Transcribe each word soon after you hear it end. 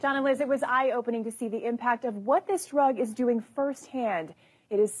John and Liz, it was eye-opening to see the impact of what this drug is doing firsthand.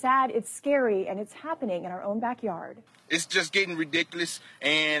 It is sad, it's scary, and it's happening in our own backyard. It's just getting ridiculous.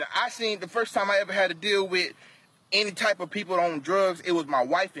 And I seen the first time I ever had to deal with any type of people on drugs, it was my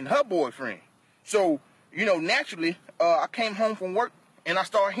wife and her boyfriend. So, naturally, I came home from work and I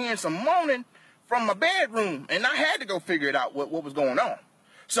started hearing some moaning from my bedroom. And I had to go figure it out what was going on.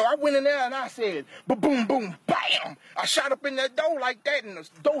 So I went in there and I said, boom, boom, bam. I shot up in that door like that and the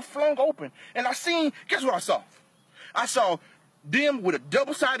door flung open. And guess what I saw? I saw them with a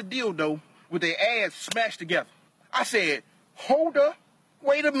double-sided dildo with their ass smashed together. I said, hold up,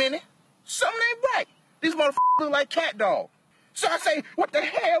 wait a minute, something ain't right. These motherfuckers look like CatDog. So I say, what the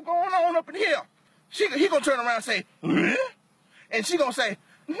hell going on up in here? He gonna turn around and say, huh? And she gonna say,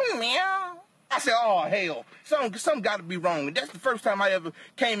 meow. I said, oh, hell, something got to be wrong. And that's the first time I ever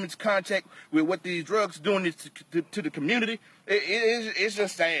came into contact with what these drugs are doing to the community. It's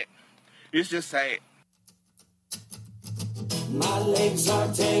just sad. It's just sad. My legs are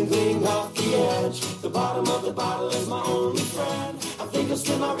dangling off the edge. The bottom of the bottle is my only friend. I think I'll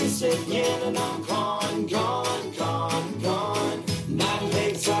slip my wrist again, and I'm gone, gone, gone, gone. My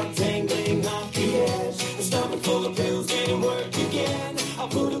legs are dangling off the edge. The stomach full of pills didn't work again. I'll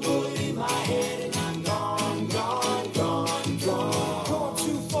put a bullet in my head, and I'm gone, gone, gone, gone. Gone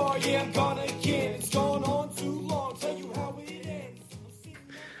too far, yeah, I'm gone again. It's gone on too long. Tell you how it ends.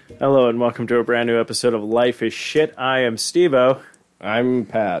 Hello and welcome to a brand new episode of Life is Shit. I am Steve-O. I'm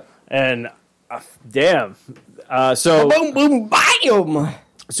Pat. And, damn. So Boom, boom, bam!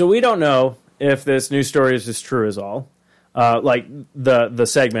 So we don't know if this news story is as true as all. Like the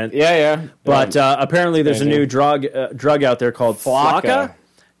segment. Yeah. But apparently there's a new drug out there called Flocka.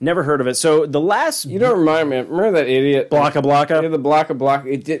 Never heard of it. So the last... You don't remind me. Remember that idiot? Blocka? Yeah, the Blocka.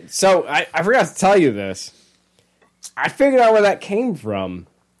 It did. So I forgot to tell you this. I figured out where that came from.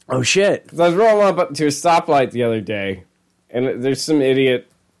 Oh, shit. Because I was rolling up to a stoplight the other day, and there's some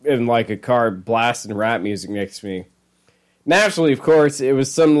idiot in, like, a car blasting rap music next to me. Naturally, of course, it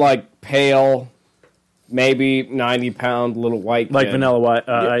was some, like, pale, maybe 90-pound little white kid. Like Vanilla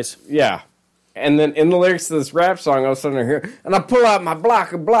Ice? Yeah. And then in the lyrics to this rap song, I was sitting here, and I pull out my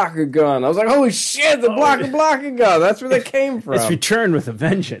Blocka gun. I was like, holy shit, the Blocka gun. That's where they came from. It's returned with a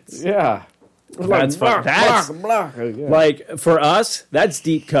vengeance. Yeah. That's fun. Blocka. Yeah. Like, for us, that's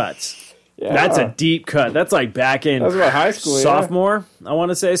deep cuts. Yeah. That's a deep cut. That's like back in That's about high school, sophomore, I want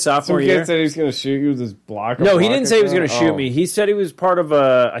to say, sophomore Some year. kid said he was going to shoot you with his Blocka. No, he didn't say he was going to shoot me. He said he was part of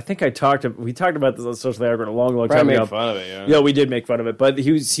a... I think we talked about this on Social Network a long time ago. Made fun of it, yeah. Yeah, we did make fun of it. But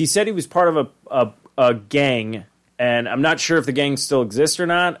he said he was part of a gang, and I'm not sure if the gang still exists or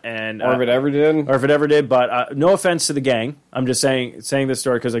not. And Or if it ever did. But no offense to the gang. I'm just saying this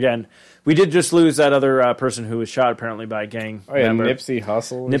story because, again, we did just lose that other person who was shot apparently by a gang member. Nipsey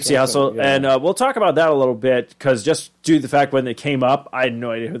Hussle. Nipsey Hussle. Yeah. And we'll talk about that a little bit because just due to the fact when they came up, I had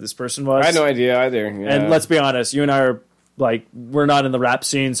no idea who this person was. I had no idea either. Yeah. And let's be honest, you and I are, like, we're not in the rap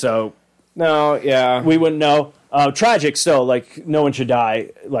scene, so... No, yeah. We wouldn't know. Tragic still, like, no one should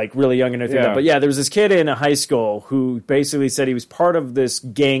die, like, really young and everything. Yeah. But yeah, there was this kid in a high school who basically said he was part of this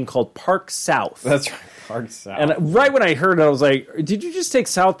gang called Park South. That's right, Park South. And right when I heard it, I was like, did you just take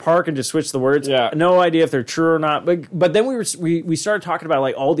South Park and just switch the words? Yeah. No idea if they're true or not. But then we started talking about,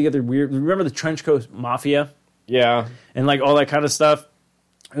 like, all the other weird... Remember the Trench Coat Mafia? Yeah. And, like, all that kind of stuff?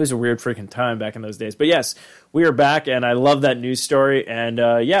 It was a weird freaking time back in those days. But yes, we are back, and I love that news story. And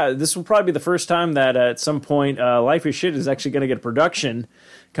this will probably be the first time that at some point Life is Shit is actually going to get a production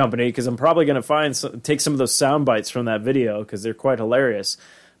company because I'm probably going to take some of those sound bites from that video because they're quite hilarious.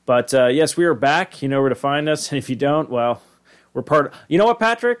 But yes, we are back. You know where to find us. And if you don't, well, we're part of... You know what,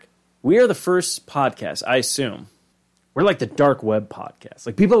 Patrick? We are the first podcast, I assume. We're like the dark web podcast.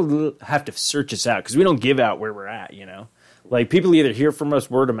 Like, people have to search us out because we don't give out where we're at, you know? Like, people either hear from us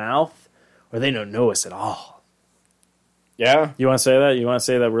word of mouth or they don't know us at all. Yeah. You want to say that? You want to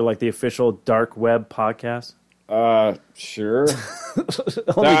say that we're like the official dark web podcast? Sure.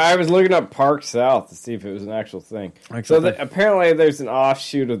 I was looking up Park South to see if it was an actual thing. Apparently there's an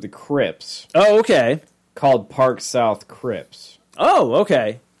offshoot of the Crips. Oh, okay. Called Park South Crips. Oh,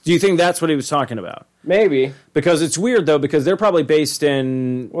 okay. Do you think that's what he was talking about? Maybe. Because it's weird, though, because they're probably based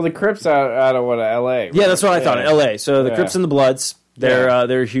in... Well, the Crips out of L.A. Right? Yeah, that's what I thought, L.A. So the Crips and the Bloods, they're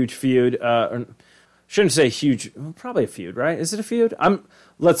a huge feud. Shouldn't say huge, probably a feud, right? Is it a feud?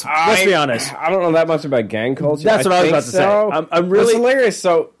 Let's be honest. I don't know that much about gang culture. That's what I was about to say. I'm really... It's hilarious.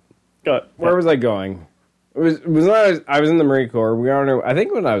 So, where was I going? It was when I was in the Marine Corps. We were I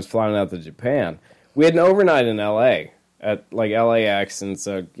think when I was flying out to Japan, we had an overnight in L.A., at like LAX, and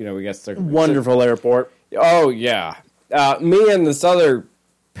so we got stuck. Wonderful airport. Oh yeah, me and this other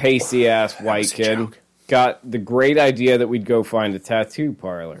pasty ass white was a kid joke. got the great idea that we'd go find a tattoo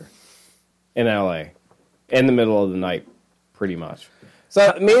parlor in LA in the middle of the night, pretty much.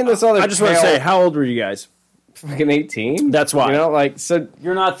 So me and this other I just want to say, how old were you guys? fucking 18. That's why. You know, like, so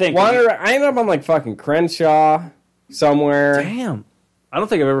You're not thinking. I ended up on like fucking Crenshaw somewhere. Damn. I don't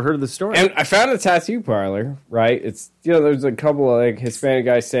think I've ever heard of this story. And I found a tattoo parlor, right? It's, you know, there's a couple of like Hispanic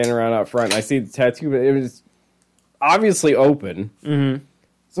guys standing around out front. And I see the tattoo, but it was obviously open. Mm-hmm.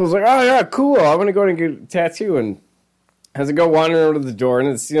 So I was like, oh yeah, cool. I'm going to go and get a tattoo. And as I go wandering over to the door, and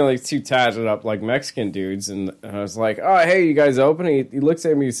it's, you know, like two tatted up like Mexican dudes. And I was like, oh, hey, you guys open? He looks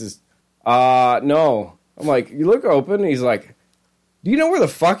at me, he says, no. I'm like, you look open. He's like, do you know where the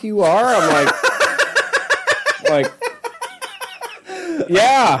fuck you are? I'm like,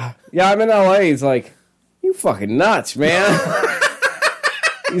 yeah, I'm in LA. He's like, you fucking nuts, man.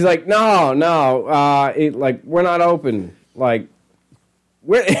 He's like, no, like, we're not open. Like,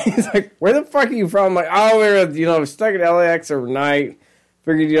 he's like, where the fuck are you from? I'm like, oh, we're, you know, stuck at LAX overnight.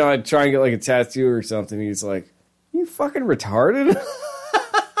 Figured, you know, I'd try and get like a tattoo or something. He's like, you fucking retarded?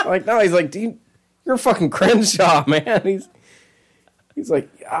 I'm like, no. He's like, you're fucking Crenshaw, man. He's like,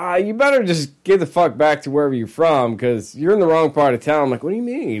 you better just get the fuck back to wherever you're from because you're in the wrong part of town. I'm like, what do you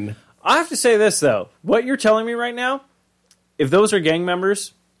mean? I have to say this, though. What you're telling me right now, if those are gang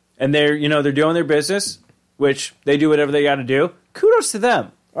members and they're doing their business, which they do whatever they got to do, kudos to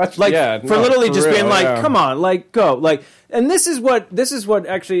them. That's, like, for literally just real, being like, yeah. come on, like, go. Like, and this is what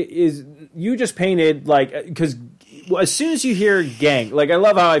actually is, you just painted, like, because as soon as you hear gang, like, I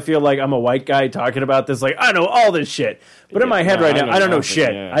love how I feel like I'm a white guy talking about this, like, I know all this shit. But in my head right now, I don't know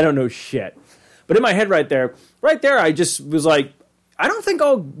shit. Yeah. I don't know shit. But in my head right there, I just was like, I don't think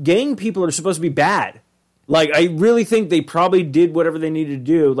all gang people are supposed to be bad. Like, I really think they probably did whatever they needed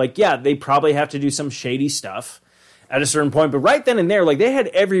to do. Like, yeah, they probably have to do some shady stuff at a certain point. But right then and there, like, they had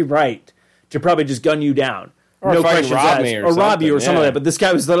every right to probably just gun you down. Or no fucking questions rob asked. me or Or rob something, you or something like yeah. that. But this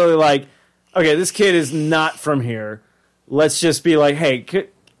guy was literally like, okay, this kid is not from here. Let's just be like, hey,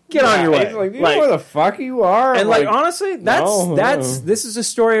 get on your way. He's like, do you know where the fuck you are? And I'm like honestly, no. this is a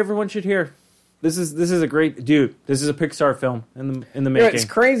story everyone should hear. This is a great dude. This is a Pixar film in the making. It's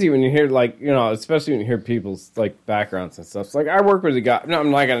crazy when you hear like, you know, especially when you hear people's like backgrounds and stuff. It's like I work with a guy. No, I'm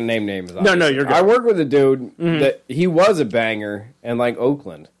not gonna name names. No, you're good. I work with a dude that he was a banger in like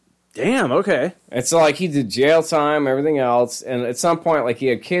Oakland. Damn. Okay. And so like he did jail time, everything else, and at some point like he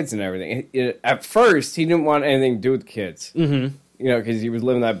had kids and everything. At first, he didn't want anything to do with kids. Mm-hmm. You know, because he was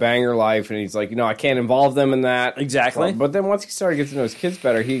living that banger life, and he's like, you know, I can't involve them in that. Exactly. But then once he started getting to know his kids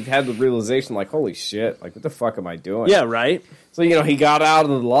better, he had the realization, like, holy shit, like, what the fuck am I doing? Yeah. Right. So, you know, he got out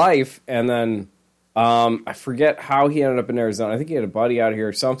of the life, and then I forget how he ended up in Arizona. I think he had a buddy out here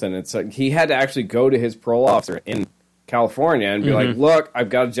or something. It's like he had to actually go to his parole officer in California and be like, look, I've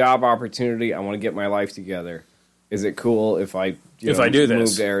got a job opportunity. I want to get my life together. Is it cool if I do this?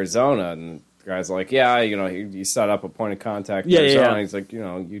 move to Arizona? And the guy's like, yeah, you know, you set up a point of contact. Yeah, Arizona. yeah. He's like, you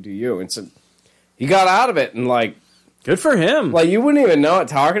know, you do you. And so he got out of it, and like, good for him. like you wouldn't even know it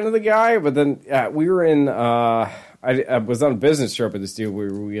talking to the guy. But then we were in, I was on a business trip with this dude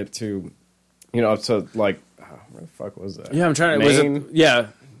where we get to, you know, to like, where the fuck was that? Yeah, I'm trying to. Maine? Yeah.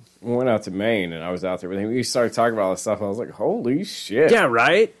 We went out to Maine, and I was out there with him. We started talking about all this stuff, and I was like, holy shit. Yeah.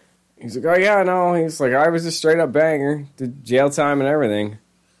 Right. He's like, oh, yeah, no. He's like, I was a straight-up banger. Did jail time and everything.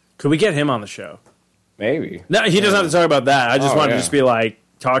 Could we get him on the show? Maybe. No, he doesn't have to talk about that. I just wanted to yeah. just be like,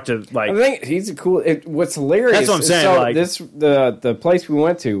 talk to like. I think he's a cool. What's hilarious? That's what I'm saying, So like- the place we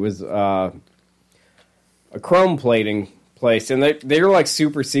went to was a chrome plating place, and they were like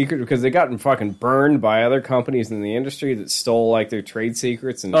super secret because they gotten fucking burned by other companies in the industry that stole like their trade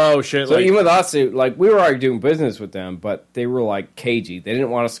secrets. And Oh shit! so like, even with us, like we were already doing business with them, but they were like cagey. They didn't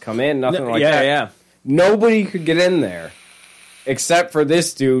want us to come in, nothing like that. yeah. Nobody could get in there except for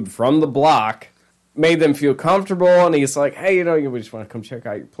this dude from the block. Made them feel comfortable, and he's like, hey, you know, we just want to come check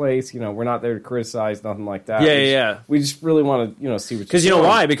out your place. You know, we're not there to criticize, nothing like that. Yeah. We just really want to, you know, see what Because you know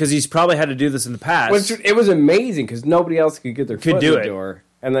why? Because he's probably had to do this in the past. Which, it was amazing because nobody else could get their foot do in the it. door.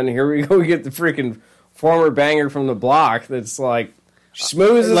 And then here we go, we get the freaking former banger from the block that's like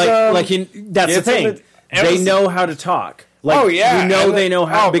smooth as that's the thing. They know how to talk. Like, Oh, yeah. you know And they know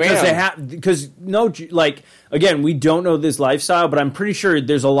how oh, because man. they have because no like again we don't know this lifestyle, but I'm pretty sure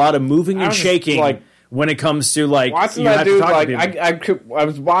there's a lot of moving and was just, shaking like, when it comes to like watching you that have dude, to talk like to people. I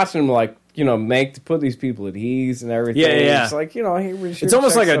was watching him like, you know, put these people at ease and everything. Yeah. It's like, you know, hey, we're It's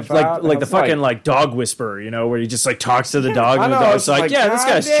almost like the fucking like dog whisperer, you know, where he just like talks to the dog I and the know, dog's it's like, like, yeah, this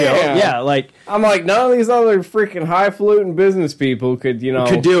guy's God chill. damn. Yeah, like I'm like, none of these other freaking highfalutin business people could, you know,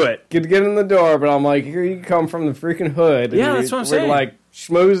 could do it. Could get in the door, but I'm like, here you come from the freaking hood. Yeah, and that's what I'm we're saying. Like,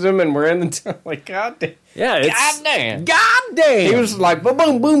 schmoozed him, and we're in the like, God damn. Yeah, it's God damn. He He was like, boom,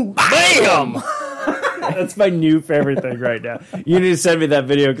 boom, boom, bam. That's my new favorite thing right now. You need to send me that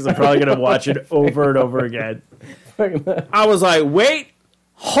video because I'm probably going to watch it over and over again. I was like, wait,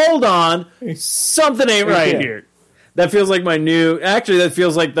 hold on. Something ain't right here. That feels like my new... Actually, that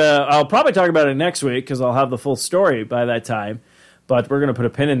feels like the... I'll probably talk about it next week because I'll have the full story by that time. But we're going to put a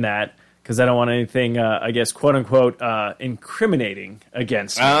pin in that because I don't want anything, I guess, quote-unquote, incriminating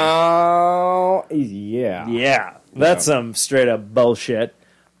against me. Oh, yeah. Yeah, that's some straight-up bullshit.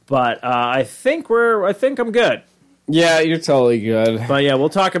 But I think I'm good. Yeah, you're totally good. But yeah, we'll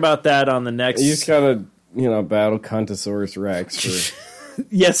talk about that on the next... You just gotta, battle Cuntosaurus Rex for...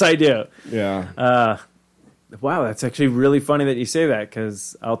 Yes, I do. Yeah. Wow, that's actually really funny that you say that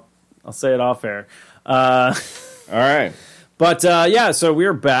because I'll say it off air. All right. But yeah, so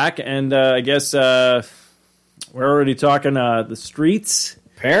we're back, and I guess we're already talking the streets.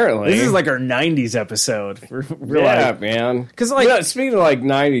 Apparently. This is like our 90s episode. We're yeah, man. Because like, speaking of like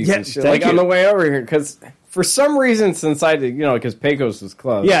 90s and shit, like on the way over here, because for some reason since I did, because Pecos was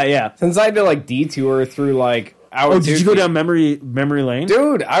closed. Yeah. Since I did like detour through like... did you go down memory lane?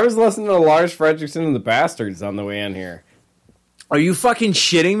 Dude, I was listening to Lars Fredriksson and the Bastards on the way in here. Are you fucking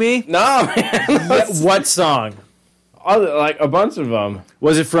shitting me? No, man. What song? Like a bunch of them.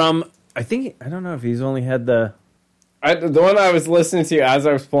 Was it from... I don't know if he's only had the... The one I was listening to as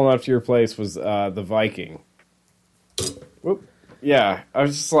I was pulling up to your place was The Viking. Whoop. Yeah, I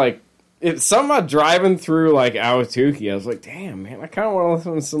was just like... It's something about driving through like Ahwatukee. I was like, damn, man, I kind of want to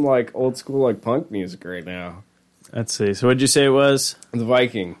listen to some like old school like punk music right now. Let's see. So what did you say it was? The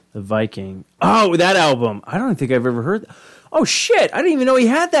Viking. The Viking. Oh, that album. I don't think I've ever heard that. Oh, shit. I didn't even know he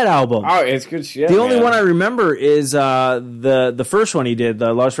had that album. Oh, it's good shit, The only one I remember is the first one he did,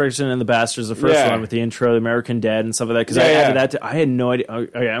 the Lars Fredriksson and the Bastards, the first one with the intro, the American Dead and stuff like that. Because I added that. I had no idea.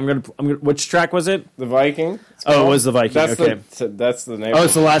 Okay, I'm gonna. Which track was it? The Viking. Oh, it was The Viking. That's the name. Oh,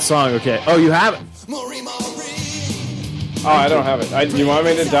 it's the last song. Okay. Oh, you have it. Oh, I don't have it. Do you want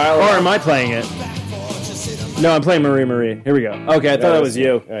me to dial it? Or am I playing it? No, I'm playing Marie Marie. Here we go. Okay, I thought that was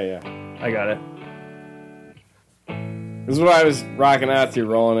you. Yeah. I got it. This is what I was rocking out to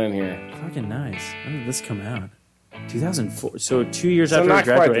rolling in here. Fucking nice. When did this come out? 2004. So 2 years after I not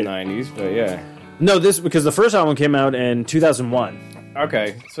graduated. quite the 90s, but yeah. No, because the first album came out in 2001.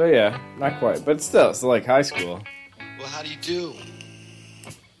 Okay, so yeah, not quite, but still, it's like high school. Well, how do you do?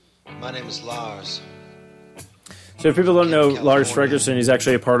 My name is Lars. So if people don't know Lars Fredriksson, he's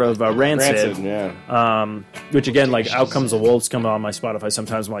actually a part of Rancid. Yeah. Which again, like Out Comes the Wolves come on my Spotify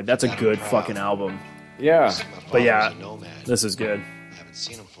sometimes. I'm like, that's a good fucking album. Yeah. But yeah, this is good. I haven't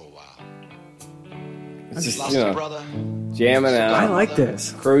seen him for a while. It's just, Lost a brother. Jamming out. I like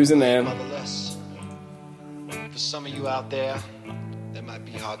this. Cruising in. Motherless. For some of you out there, that might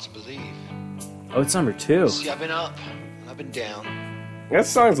be hard to believe. Oh, it's number 2. See, I've been up and I've been down. That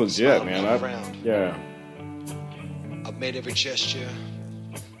song's legit, Smiled man. and frowned. Yeah. I've made every gesture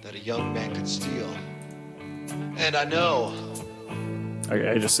that a young man could steal. And I know Okay,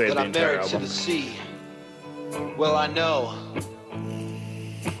 I just saved that the I'm entire married to album. the sea. Well, I know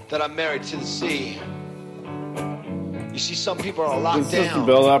that I'm married to the sea. You see, some people are locked This is the down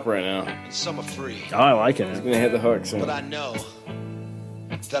build up right now. and some are free. Oh, I like it. It's gonna hit the hook soon. But I know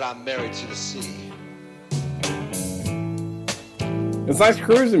that I'm married to the sea. It's nice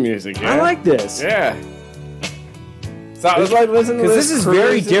cruising music, yeah? I like this. Yeah. So I was like listening to Because this this is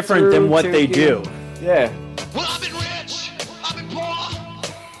very cruising different through than what they Tokyo. do. Yeah. Well, I've been rich, I've been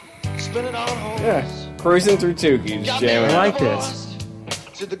poor, spending on homes. Yeah. Cruising through Tukey, just Got jamming. married I like and this.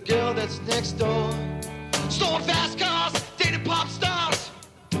 divorced to the girl that's next door. Stolen fast cars, dated pop stars.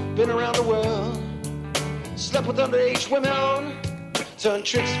 Been around the world, slept with underage women, turned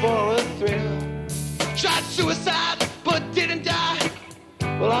tricks for a thrill. Tried suicide, but didn't die.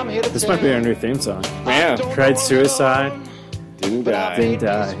 Well, I'm here to This tell might be our you, new theme song. Yeah. Tried suicide. Didn't but I've die. made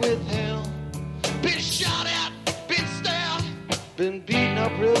die. peace with hell. Been shot at, been stabbed, been beaten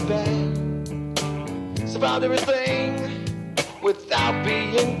up real bad. Survived everything without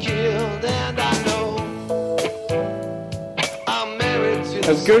being killed, and I know I'm married to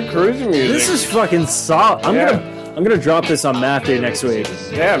That's the good sea. cruising music. This is fucking solid. I'm gonna drop this on Math Day next week.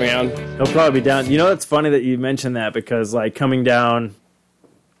 Yeah, man. He'll probably be down. You know, it's funny that you mentioned that because, like, coming down,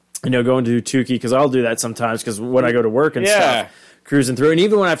 going to Tukey, because I'll do that sometimes because when I go to work and stuff, cruising through. And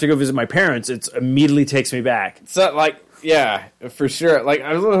even when I have to go visit my parents, it immediately takes me back. So, like, yeah, for sure. Like,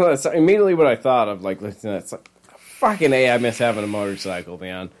 I was looking at that, immediately what I thought of, like, listening to that, it's like, fucking A, I miss having a motorcycle,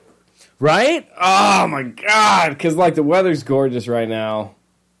 man. Right? Oh, my God. Because, like, the weather's gorgeous right now.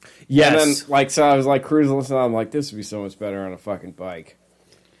 Yes. And then, like, so I was, like, cruising, listening, I'm like, this would be so much better on a fucking bike.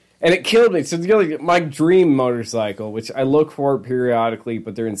 And it killed me. So my dream motorcycle, which I look for periodically,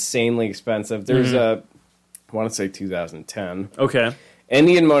 but they're insanely expensive. There's I want to say 2010. Okay.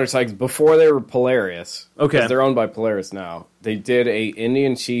 Indian motorcycles, before they were Polaris. Okay. Because they're owned by Polaris now. They did a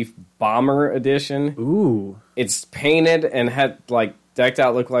Indian Chief Bomber edition. Ooh. It's painted and had, like, decked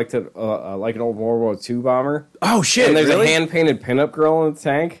out, looked like an old World War II bomber. Oh, shit, And there's really? a hand-painted pinup girl in the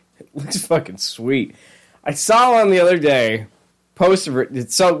tank. It looks fucking sweet. I saw one the other day, posted for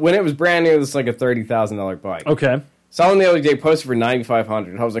it. So when it was brand new, it was like a $30,000 bike. Okay. Saw one the other day, posted for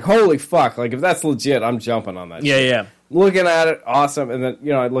 $9,500. I was like, holy fuck, like, if that's legit, I'm jumping on that shit. Yeah. Looking at it, awesome. And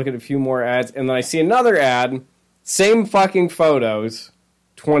then, I look at a few more ads, and then I see another ad, same fucking photos,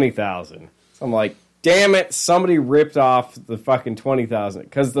 $20,000. So I'm like, damn it, somebody ripped off the fucking $20,000.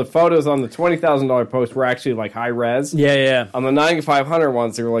 Because the photos on the $20,000 post were actually, like, high res. Yeah. On the $9,500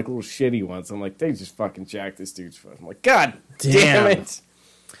 ones, they were, like, little shitty ones. I'm like, they just fucking jacked this dude's foot. I'm like, God damn it.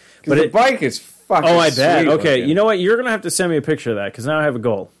 But the bike is fucking Oh, I bet. sweet Okay, looking. you know what? You're going to have to send me a picture of that, because now I have a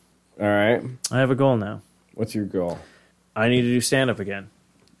goal. All right. I have a goal now. What's your goal? I need to do stand-up again.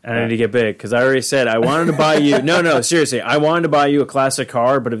 And I need to get big, because I already said I wanted to buy you... No, seriously. I wanted to buy you a classic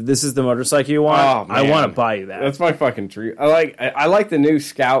car, but if this is the motorcycle you want, I want to buy you that. That's my fucking dream. I like the new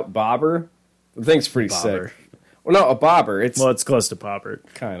Scout Bobber. The thing's pretty sick. Well, no, a bobber. It's close to popper.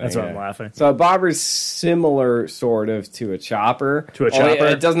 Kind of. That's why I'm laughing. So a bobber's similar, sort of, to a chopper. Only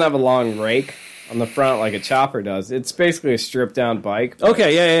it doesn't have a long rake on the front like a chopper does. It's basically a stripped-down bike.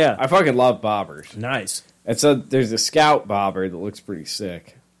 Okay, yeah. I fucking love bobbers. Nice. And so there's a Scout Bobber that looks pretty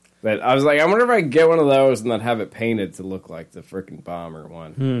sick. But I was like, I wonder if I could get one of those and then have it painted to look like the freaking bomber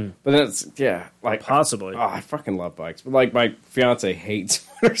one. But then it's, like... Possibly. I fucking love bikes. But, like, my fiance hates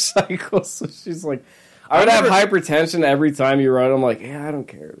motorcycles. So she's like... I would have hypertension every time you rode. I'm like, yeah, I don't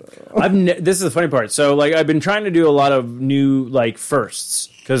care, though. This is the funny part. So, like, I've been trying to do a lot of new, like, firsts.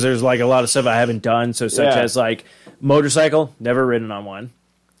 Because there's, like, a lot of stuff I haven't done. So, such as, like, motorcycle, never ridden on one.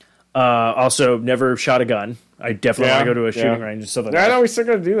 Also, never shot a gun. I definitely want to go to a shooting range and stuff like that. I know we still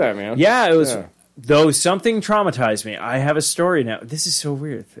got to do that, man. Yeah, it was... Though something traumatized me. I have a story now. This is so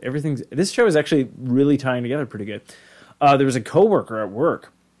weird. This show is actually really tying together pretty good. There was a coworker at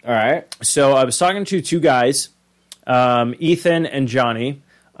work. All right. So I was talking to two guys, Ethan and Johnny.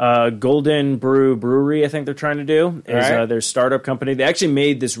 Golden Brewery, I think they're trying to do, is their startup company. They actually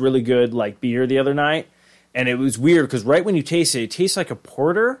made this really good like beer the other night, and it was weird because right when you taste it, it tastes like a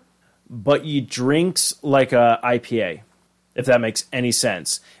porter, but you drinks like a IPA, if that makes any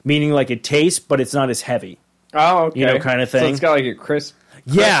sense. Meaning like it tastes, but it's not as heavy. Oh, okay. Kind of thing. So it's got like a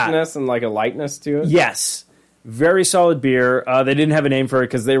crispness and like a lightness to it. Yes. Very solid beer. They didn't have a name for it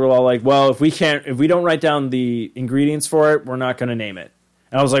because they were all like, well, if we don't write down the ingredients for it, we're not going to name it.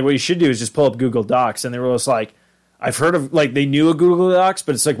 And I was like, what you should do is just pull up Google Docs. And they were just like, I've heard of, like, they knew a Google Docs,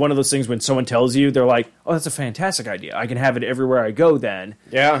 but it's like one of those things when someone tells you, they're like, oh, that's a fantastic idea. I can have it everywhere I go then.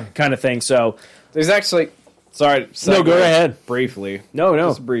 Yeah. Kind of thing. So there's actually, sorry. No, go ahead. Briefly. No.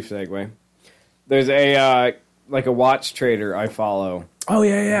 Just a brief segue. There's a, like a watch trader I follow. Oh,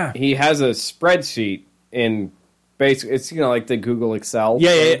 yeah. He has a spreadsheet in basically, it's, like the Google Excel.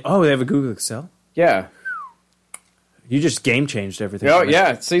 Yeah. Oh, they have a Google Excel? Yeah. You just game changed everything. Oh,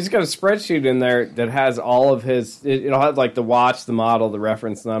 yeah. So he's got a spreadsheet in there that has all of his, it'll have like the watch, the model, the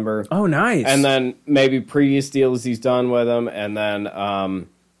reference number. Oh, nice. And then maybe previous deals he's done with them. And then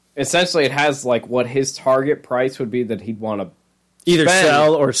essentially it has like what his target price would be that he'd want to either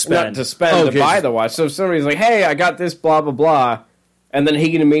sell or spend. To spend to buy the watch. So if somebody's like, hey, I got this, blah, blah, blah. And then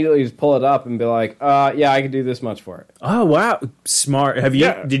he can immediately just pull it up and be like, yeah, I can do this much for it. Oh, wow. Smart. Have you?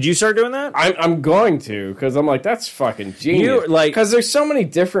 Yeah. Did you start doing that? I'm going to, because I'm like, that's fucking genius. Because there's so many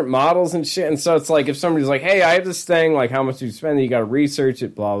different models and shit. And so it's like, if somebody's like, hey, I have this thing, like, how much do you spend? You got to research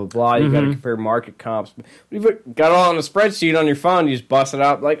it, blah, blah, blah. You got to compare market comps. But if you've got it all on a spreadsheet on your phone, you just bust it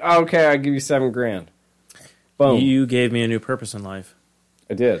out, like, oh, okay, I'll give you $7,000. Boom. You gave me a new purpose in life.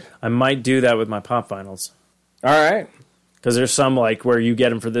 I did. I might do that with my pop vinyls. All right. Because there's some, like, where you get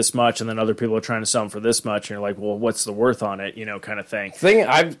them for this much, and then other people are trying to sell them for this much, and you're like, well, what's the worth on it, kind of thing. The thing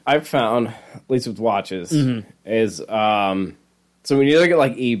I've found, at least with watches, is, so when you look at,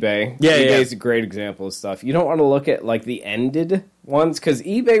 like, eBay, eBay's a great example of stuff. You don't want to look at, like, the ended ones, because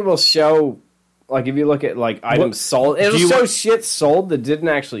eBay will show, like, if you look at, like, items sold, it'll show shit sold that didn't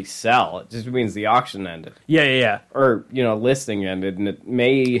actually sell. It just means the auction ended. Yeah. Or, listing ended, and it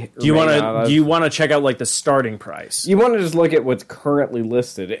may Do you want to check out, like, the starting price? You want to just look at what's currently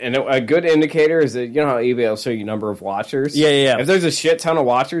listed. And a good indicator is that, how eBay will show you number of watchers? Yeah. If there's a shit ton of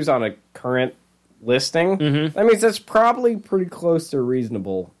watchers on a current listing, that means that's probably pretty close to a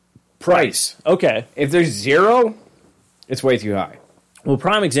reasonable price. Okay. If there's zero, it's way too high. Well,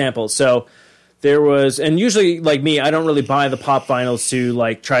 prime example. So there was, and usually, like me, I don't really buy the pop vinyls to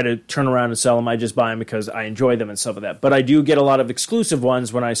like try to turn around and sell them. I just buy them because I enjoy them and stuff like that. But I do get a lot of exclusive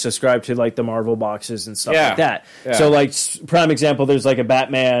ones when I subscribe to like the Marvel boxes and stuff like that. Yeah. So like prime example, there's like a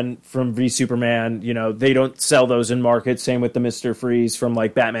Batman from v Superman. You know, they don't sell those in market. Same with the Mr. Freeze from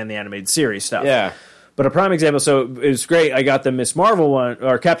like Batman the Animated Series stuff. Yeah. But a prime example, so it was great. I got the Miss Marvel one,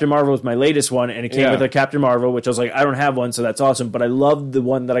 or Captain Marvel was my latest one, and it came with a Captain Marvel, which I was like, I don't have one, so that's awesome. But I loved the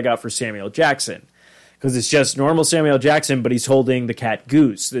one that I got for Samuel Jackson. Because it's just normal Samuel Jackson, but he's holding the cat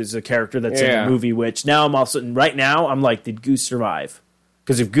Goose. There's a character that's in the movie, which now I'm also, right now, I'm like, did Goose survive?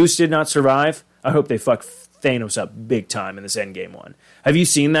 Because if Goose did not survive, I hope they fuck Thanos up big time in this Endgame one. Have you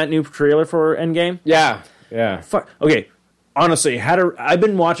seen that new trailer for Endgame? Yeah. Fuck. Okay, honestly, I've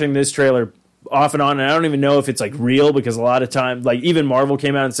been watching this trailer off and on, and I don't even know if it's like real, because a lot of time, like even Marvel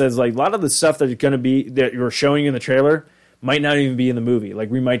came out and says like a lot of the stuff that you're showing in the trailer might not even be in the movie.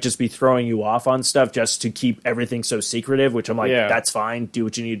 Like we might just be throwing you off on stuff just to keep everything so secretive, which I'm like, that's fine, do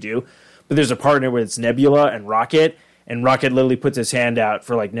what you need to do. But there's a part in it where it's Nebula and Rocket literally puts his hand out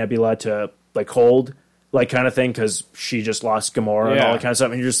for like Nebula to like hold, like kind of thing, because she just lost Gamora and all that kind of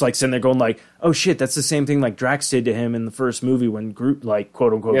stuff, and you're just like sitting there going like, oh shit, that's the same thing like Drax did to him in the first movie when Groot like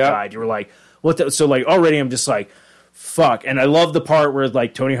quote unquote died. You were like, what the? So like already I'm just like, fuck. And I love the part where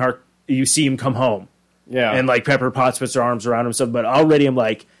like Tony Hawk, you see him come home, and like Pepper Potts puts her arms around him, stuff. But already I'm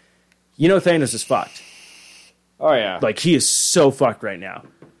like, you know, Thanos is fucked. Oh yeah, like he is so fucked right now.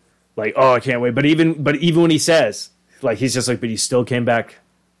 Like, oh, I can't wait. But even when he says, like, he's just like, but he still came back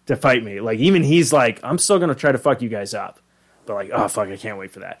to fight me. Like even he's like, I'm still gonna try to fuck you guys up. But like, oh fuck, I can't wait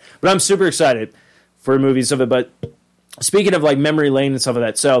for that. But I'm super excited for movies of it. But speaking of like memory lane and stuff like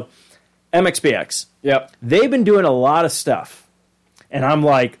that, so MXPX. Yep. They've been doing a lot of stuff. And I'm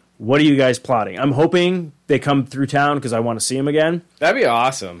like, what are you guys plotting? I'm hoping they come through town because I want to see them again. That'd be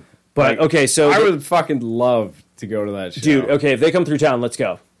awesome. But, like, okay, so... I would fucking love to go to that show. Dude, okay, if they come through town, let's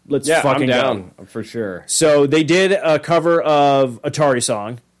go. Let's fucking I'm down, go. for sure. So they did a cover of Atari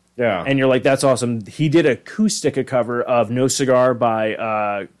song. Yeah. And you're like, that's awesome. He did a cover of No Cigar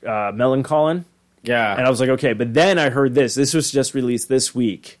by Melancholy. Yeah. And I was like, okay. But then I heard this. This was just released this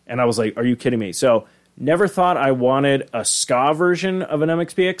week. And I was like, are you kidding me? So never thought I wanted a ska version of an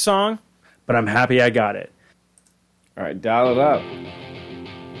MXPX song, but I'm happy I got it. All right, dial it up.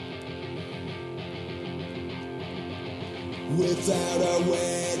 Without a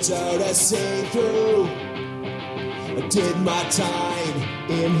window to see through, I did my time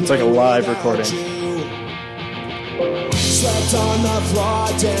in It's like a live recording. Slept on the floor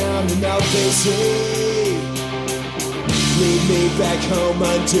down in LBC. Lead me back home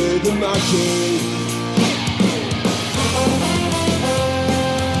under the marquee.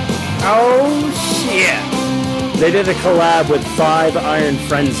 Oh, shit. They did a collab with Five Iron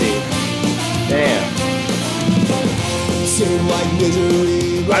Frenzy. Damn. Seemed like misery.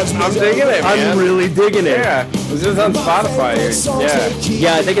 I'm digging it, man. I'm really digging it. Yeah. This is on Spotify here. Yeah.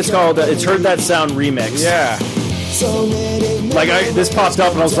 Yeah, I think it's called It's Heard That Sound Remix. Yeah. Like, this popped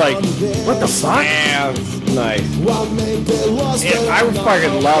up and I was like, what the fuck? Damn. Nice. Yeah, I would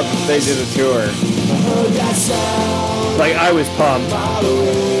fucking love if they did a tour. Like, I was pumped.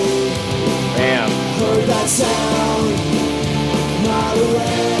 Damn.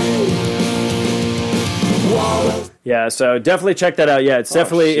 Yeah, so definitely check that out. Yeah, it's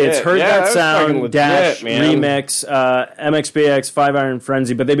definitely, shit. it's Heard Yeah, That that was fucking Sound legit, dash man. remix, MXPX, Five Iron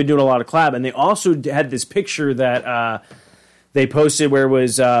Frenzy, but they've been doing a lot of collab, and they also had this picture that they posted where it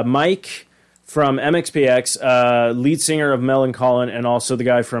was Mike from MXPX, lead singer of Melancholy, and also the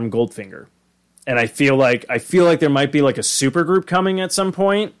guy from Goldfinger. And I feel like there might be like a super group coming at some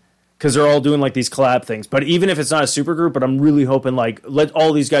point, because they're all doing like these collab things. But even if it's not a super group, but I'm really hoping like let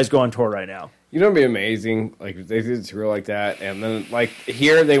all these guys go on tour right now. You know, it'd be amazing, like, if they did a tour like that, and then, like,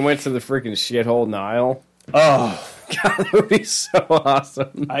 here they went to the freaking shithole Nile. Oh, God, that would be so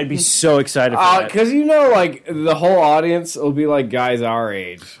awesome. I'd be so excited for that. Because, you know, like, the whole audience will be, like, guys our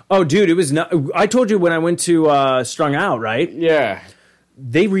age. Oh, dude, it was not... I told you when I went to Strung Out, right? Yeah.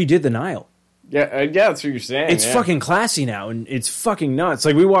 They redid the Nile. Yeah, that's what you're saying. It's fucking classy now, and it's fucking nuts.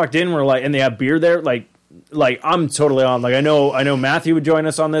 Like, we walked in, we're like... And they have beer there, like I'm totally on. Like I know Matthew would join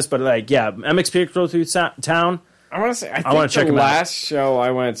us on this, but like yeah, MXPX go through town. I want to say I want to check the last show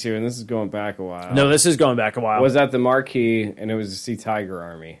I went to, and this is going back a while. No, this is going back a while. Was at the Marquee, and it was to see Tiger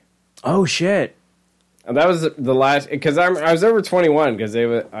Army. Oh shit! And that was the last because I was over 21 because they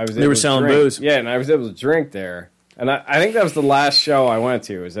were selling drink. booze. Yeah, and I was able to drink there. And I think that was the last show I went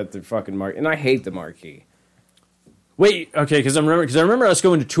to. Was at the fucking Marquee, and I hate the Marquee. Wait, okay, because I remember us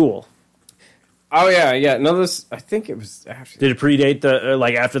going to Tool. Oh yeah. No, this I think it was after. Did it predate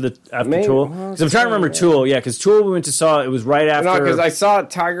the after Maybe. Tool? Well, Because I'm trying to remember Tool. Yeah, because Tool we went to saw it was right after. No, because I saw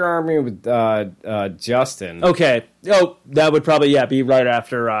Tiger Army with Justin. Okay. Oh, that would probably be right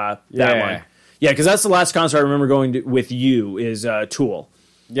after that one. Yeah, because that's the last concert I remember going to with you is Tool.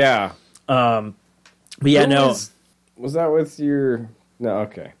 Yeah. But yeah, Was that with your? No.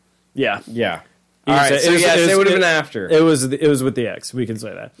 Okay. Yeah. All right. So it would have been after. It was with the X. We can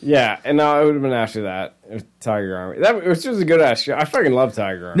say that. Yeah, and no, it would have been after that. It was Tiger Army. That was just a good ass show. I fucking love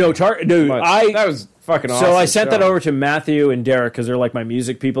Tiger Army. No, dude, that was fucking awesome. So I sent show. that over to Matthew and Derek because they're like my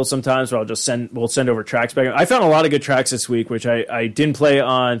music people sometimes. So we'll send over tracks back. I found a lot of good tracks this week, which I didn't play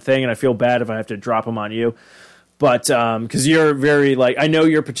on thing, and I feel bad if I have to drop them on you. But because you're very I know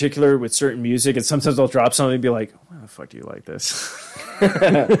you're particular with certain music, and sometimes I'll drop something and be like, "Why the fuck do you like this?"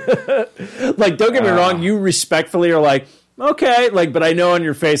 Don't get me wrong, you respectfully are like, okay, but I know on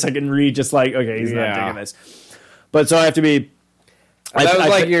your face I can read just okay, he's not digging this. But so I have to be. That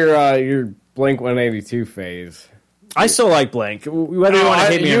was your Blink 182 phase. I still like Blink. Whether you want to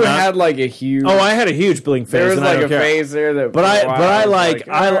hate me or not. You had a huge. Oh, I had a huge Blink phase. There was a phase there that. But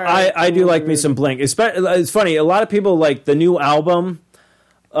I do like me some Blink. It's funny. A lot of people the new album.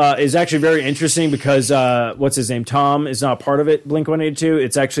 Is actually very interesting because what's his name? Tom is not part of it. Blink 182.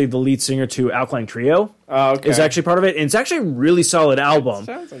 It's actually the lead singer to Alkaline Trio. Oh, okay. Is actually part of it, and it's actually a really solid album.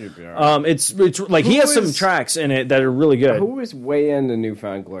 Sounds like it'd be all right. It's he has some tracks in it that are really good. Who was way into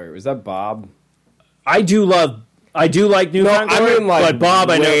Newfound Glory? Was that Bob? I do like Newfound Glory, but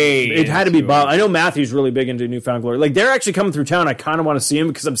Bob, I know it had to be Bob. I know Matthew's really big into Newfound Glory. They're actually coming through town. I kind of want to see them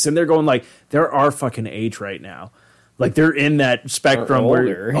because I'm sitting there going they're our fucking age right now. They're in that spectrum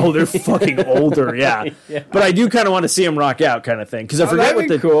where they're fucking older, yeah. But I do kind of want to see them rock out, kind of thing, because I forget what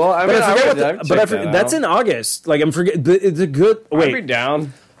the cool. That's in August. I'm forget. It's a good. Wait, I'd be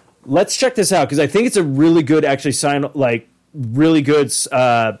down. Let's check this out because I think it's a really good, actually really good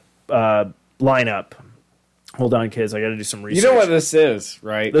lineup. Hold on, kids. I got to do some research. You know what this is,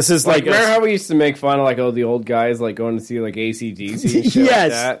 right? This is remember how we used to make fun of the old guys going to see AC/DC and shit yes.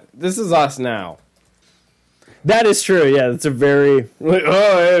 like that? This is us now. That is true. Yeah, that's a very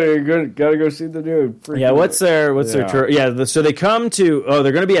hey, gotta go see the dude. Yeah, what's their tour? Yeah, so they come to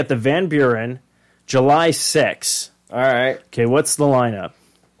they're going to be at the Van Buren, July 6th. All right. Okay, what's the lineup?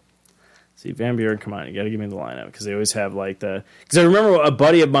 See, Van Buren, come on, you got to give me the lineup because they always have because I remember a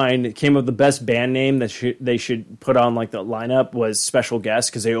buddy of mine came up with the best band name that they should put on the lineup was Special Guest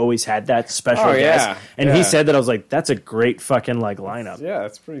because they always had that special guest, and he said that I was like, that's a great fucking lineup. Yeah,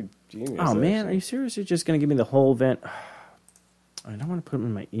 that's pretty genius. Oh man, are you seriously just gonna give me the whole event? I don't want to put them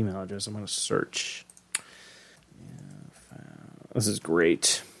in my email address. I'm gonna search. This is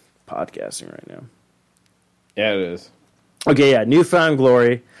great podcasting right now. Yeah, it is. Okay, yeah, Newfound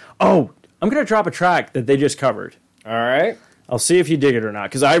Glory. Oh, I'm going to drop a track that they just covered. All right. I'll see if you dig it or not,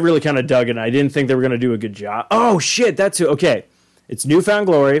 because I really kind of dug it, and I didn't think they were going to do a good job. Oh, shit, that's who. Okay, it's Newfound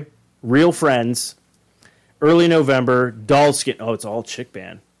Glory, Real Friends, Early November, Doll Skin. Oh, it's all chick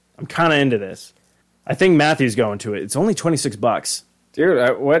band. I'm kind of into this. I think Matthew's going to it. It's only $26.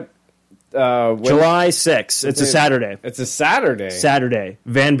 Dude, what? July 6th. It's a Saturday. It's a Saturday. Saturday.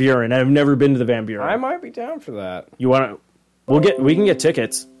 Van Buren. I've never been to the Van Buren. I might be down for that. You want to? We can get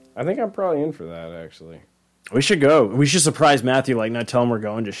tickets. I think I'm probably in for that, actually. We should go. We should surprise Matthew, not tell him we're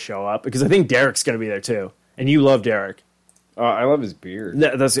going, just show up. Because I think Derek's going to be there, too. And you love Derek. I love his beard.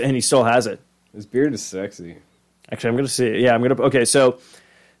 And he still has it. His beard is sexy. Actually, I'm going to see it. Yeah, I'm going to... Okay, so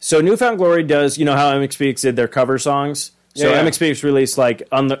Newfound Glory does... You know how MXPX did their cover songs? So MXPX released,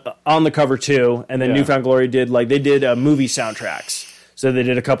 on the cover, too. And then Newfound Glory did, they did movie soundtracks. So they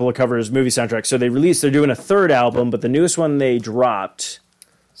did a couple of covers, movie soundtracks. So they're doing a third album, but the newest one they dropped...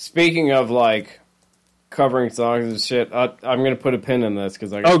 Speaking of covering songs and shit, I'm gonna put a pin in this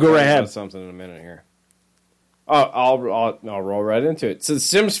because I got go right ahead. Something in a minute here. I'll roll right into it. So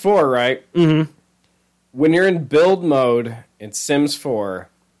Sims 4, right? Mm-hmm. When you're in build mode in Sims 4,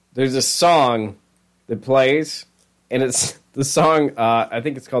 there's a song that plays, and it's the song. I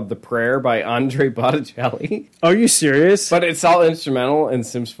think it's called "The Prayer" by Andre Botticelli. Are you serious? But it's all instrumental in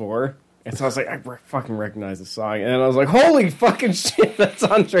Sims 4. And so I was like, I fucking recognize the song. And I was like, holy fucking shit, that's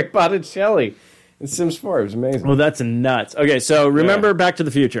Andre Botticelli. In Sims 4, it was amazing. Well, that's nuts. Okay, so remember Back to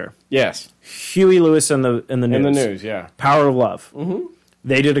the Future. Yes. Huey Lewis in the news. In the news, yeah. Power of Love. Mm-hmm.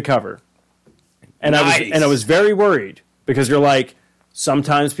 They did a cover. And nice. I was very worried because you're like,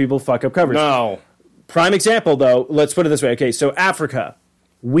 sometimes people fuck up covers. No. Prime example, though, let's put it this way. Okay, so Africa,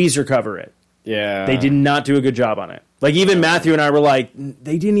 Weezer cover it. Yeah. They did not do a good job on it. Even Matthew and I were like,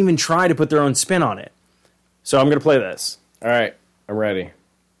 they didn't even try to put their own spin on it. So I'm going to play this. All right. I'm ready.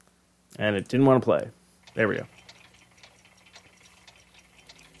 And it didn't want to play. There we go.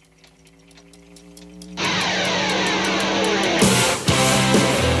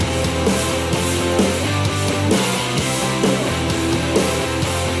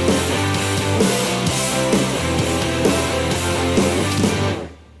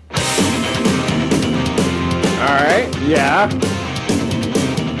 All right. Yeah.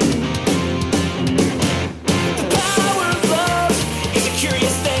 Power of love is a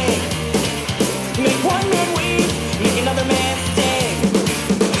curious thing. Make one man weep, make another man sing.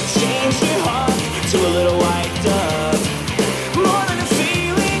 Change your heart to a little white dove. More than a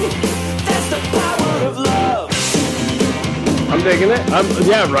feeling, that's the power of love. I'm digging it.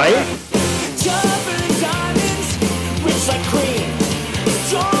 Yeah, right? Tougher than diamonds, rich like cream.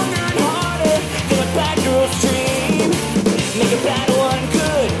 Stronger and harder than a bad girl's dream. Make a bad one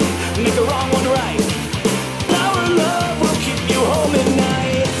good, make a wrong one right. Power of love will keep you home at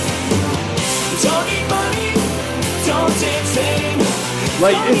night. Don't need money, don't take fame.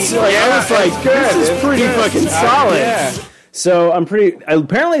 Like, it's like, I was like, this is pretty fucking solid. Yeah. So I'm pretty.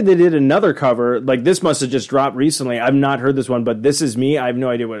 Apparently, they did another cover. Like, this must have just dropped recently. I've not heard this one, but This Is Me. I have no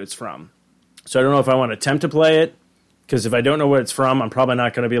idea what it's from. So I don't know if I want to attempt to play it, because if I don't know what it's from, I'm probably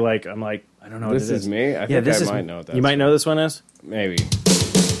not going to be like, I don't know what This it Is Me? I think I might know what that You might know this one is? Maybe.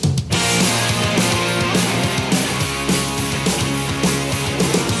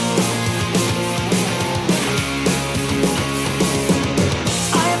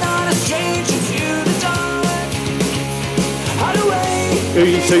 I am not a stranger to the dark. Hide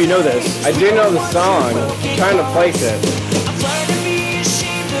away. So you know this. I do know the song. I'm trying to place it. I've learned to be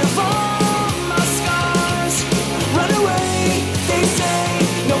ashamed of all my scars. Run away, they say.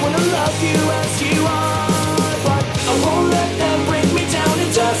 No one will love you as you are. But I won't let them bring me down to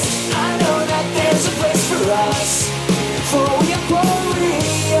dust. I know that there's a place for us. For we are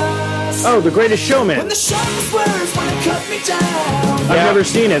glorious. Oh, The Greatest Showman. When the sharpest words want to cut me down. I've never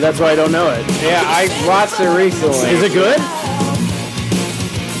seen it. That's why I don't know it. Yeah, I watched it recently. Is it good?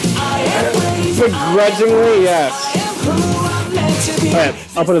 I am brave. Begrudgingly, yes. I am who I'm meant to be. All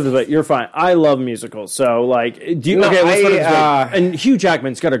right, I'll put it this way. You're fine. I love musicals. So, like, do you... No, okay, let's put it this way. I, And Hugh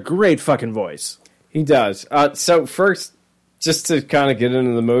Jackman's got a great fucking voice. He does. So first, just to kind of get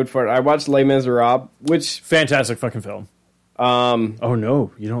into the mood for it, I watched Les Miserables, which Fantastic fucking film. Oh,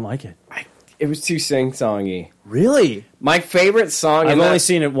 no. You don't like it. it was too sing-songy. Really? My favorite song I've in only that,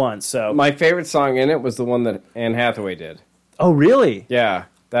 seen it once, so... my favorite song in it was the one that Anne Hathaway did. Oh, really? Yeah.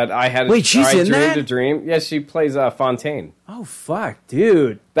 That I had. Wait, she's I in dreamed that? a dream. Yeah, she plays Fontaine. Oh, fuck,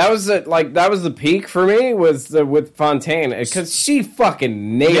 dude. That was the peak for me with Fontaine because she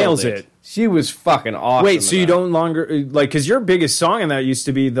fucking nails it. She was fucking awesome. Wait, so in you that. don't longer... Like, because your biggest song in that used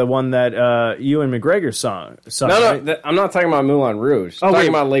to be the one that Ewan McGregor sung. No, right? I'm not talking about Moulin Rouge. Oh, I'm wait. talking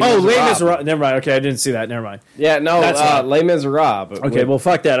about Les Les Miserables. Miserables. Never mind. Okay, I didn't see that. Never mind. Yeah, no, That's fine. Les Miserables. Okay, well,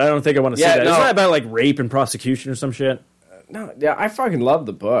 fuck that. I don't think I want to see Yeah, that. no. Isn't that about, like, rape and prosecution or some shit? No, yeah, I fucking love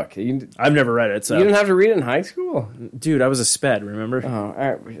the book. You I've never read it, so... didn't have to read it in high school? Dude, I was a sped, remember? Oh,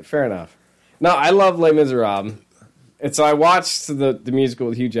 all right, fair enough. No, I love Les Miserables. And so I watched the musical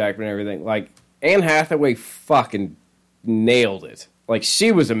with Hugh Jackman and everything. Like, Anne Hathaway fucking nailed it. Like,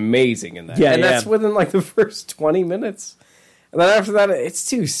 she was amazing in that. Yeah, and yeah. that's within, like, the first 20 minutes. And then after that, it's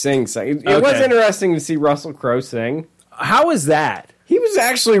too sing-sing. It was Okay. interesting to see Russell Crowe sing. How is that? He was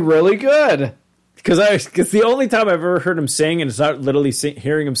actually really good. Because the only time I've ever heard him sing, and it's not literally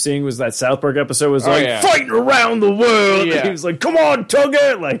hearing him sing, was that South Park episode was like, yeah. fighting around the world. Yeah. And he was like, come on, tug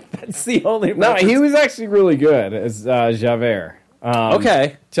it. Like, that's the only... No, he was actually really good as Javert.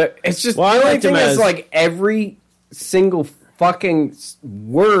 Okay. So it's just Well, I the only liked him thing is as- like every single fucking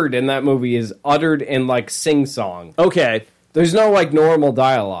word in that movie is uttered in like sing song. Okay. There's no like normal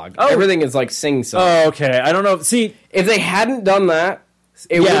dialogue. Oh. Everything is like sing song. Oh, okay. I don't know. See, If they hadn't done that,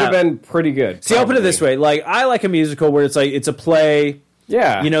 it would have been pretty good. I'll put it this way. Like, I like a musical where it's like, it's a play...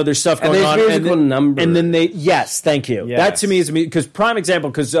 Yeah, You know, there's stuff And going there's on, musical numbers. and then they, yes, thank you. Yes. That to me is because prime example.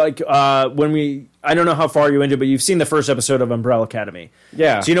 Because like when I don't know how far you into, but you've seen the first episode of Umbrella Academy.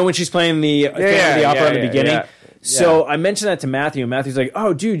 Yeah. So you know when she's playing the Phantom of the Opera in the beginning. yeah. So I mentioned that to Matthew, and Matthew's like,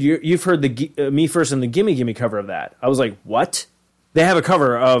 "Oh, dude, you've heard the Me First and the Gimme Gimme cover of that." I was like, "What?" They have a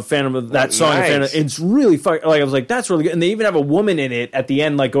cover of Phantom of that song. Nice. Phantom, it's really like I was like, "That's really good," and they even have a woman in it at the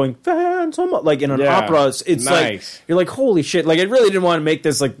end, like going Phantom, like in an Yeah. opera. It's like Nice. you're like, "Holy shit!" Like I really didn't want to make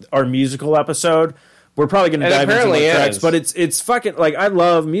this like our musical episode. We're probably going to It dive into apparently the tracks, is. but it's fucking like I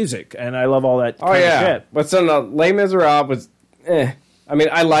love music and I love all that. Oh kind yeah, of shit. but so no, Les Miserables was. I mean,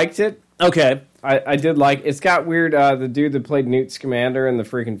 I liked it. Okay. I did like it's got weird the dude that played Newt Scamander in the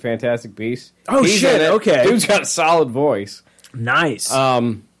freaking Fantastic Beasts. Oh, He's shit, in it. okay. Dude's got a solid voice. Nice.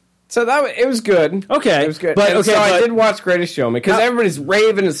 So it was good. Okay. It was good. But, So I did watch Greatest Showman because everybody's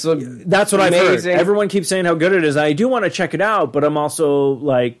raving. It's so that's what amazing. I've heard. Everyone keeps saying how good it is. I do want to check it out, but I'm also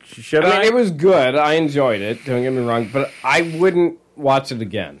like, should I? I mean, it was good. I enjoyed it. Don't get me wrong, but I wouldn't watch it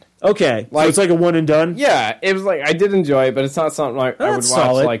again. Okay, so it's like a one and done? Yeah, it was like, I did enjoy it, but it's not something I would watch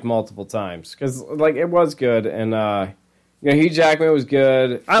solid. like multiple times. Because like it was good, and Hugh Jackman was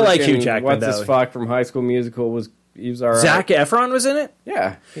good. I like Hugh Jackman, What's his fuck from High School Musical he was alright. Zac Efron was in it?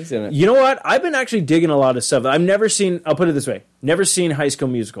 Yeah, he's in it. You know what? I've been actually digging a lot of stuff. I've never seen, I'll put it this way, never seen High School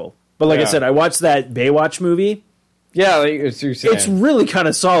Musical. But like I said, I watched that Baywatch movie. Yeah, like it's really kind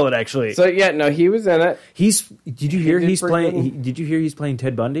of solid, actually. So yeah, no, he was in it. Did you hear he's playing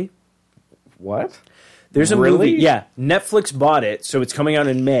Ted Bundy? What? There's a movie. Yeah, Netflix bought it, so it's coming out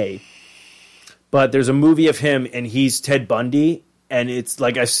in May. But there's a movie of him, and he's Ted Bundy, and it's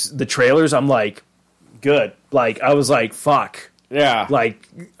like the trailers. I'm like, good. Like I was like, fuck. Yeah. Like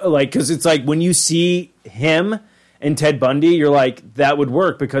because it's like when you see him and Ted Bundy, you're like, that would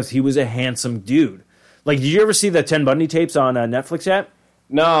work because he was a handsome dude. Like, did you ever see the Ted Bundy tapes on Netflix yet?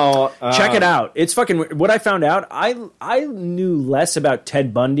 No. Check it out. It's fucking... What I found out, I knew less about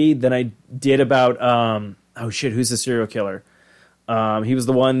Ted Bundy than I did about... oh, shit, who's the serial killer? He was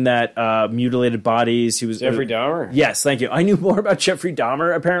the one that mutilated bodies. He was Jeffrey Dahmer? Yes, thank you. I knew more about Jeffrey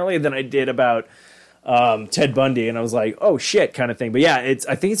Dahmer, apparently, than I did about Ted Bundy. And I was like, oh, shit, kind of thing. But yeah,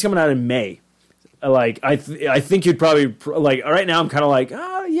 I think it's coming out in May. Like, I think you'd probably... Like, right now, I'm kind of like,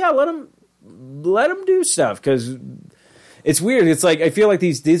 oh, yeah, let him do stuff, because... It's weird. It's like, I feel like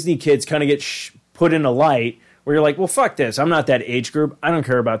these Disney kids kind of get put in a light where you're like, well, fuck this. I'm not that age group. I don't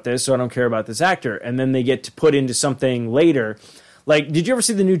care about this, so I don't care about this actor. And then they get to put into something later. Like, did you ever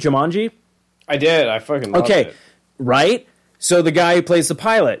see the new Jumanji? I did. I fucking loved it. Right? So the guy who plays the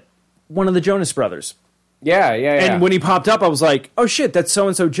pilot, one of the Jonas Brothers. Yeah. And when he popped up, I was like, oh, shit, that's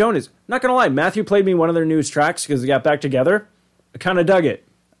so-and-so Jonas. Not going to lie, Matthew played me one of their newest tracks because they got back together. I kind of dug it.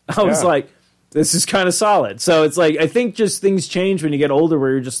 I was like... This is kind of solid. So it's like, I think just things change when you get older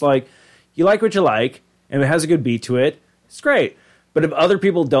where you're just like, you like what you like, and it has a good beat to it. It's great. But if other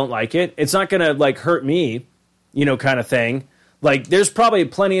people don't like it, it's not going to, like, hurt me, kind of thing. Like, there's probably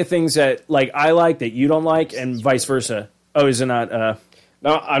plenty of things that, like, I like that you don't like, and vice versa. Oh, is it not?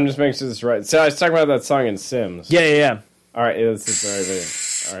 No, I'm just making sure this is right. So I was talking about that song in Sims. Yeah. All right, this is the right video.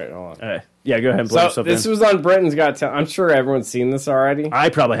 All right, hold on. Yeah, go ahead and play yourself this was on Britain's Got Talent. I'm sure everyone's seen this already. I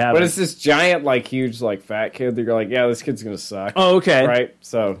probably haven't. But it's this giant, like, huge, like, fat kid that you're like, yeah, this kid's going to suck. Oh, okay. Right?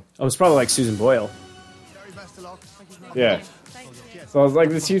 So. Oh, it's probably like Susan Boyle. Yeah. So it's like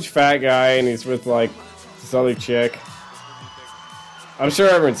this huge fat guy, and he's with, like, this other chick. I'm sure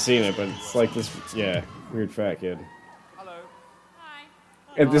everyone's seen it, but it's like this, weird fat kid. Hello. Hi.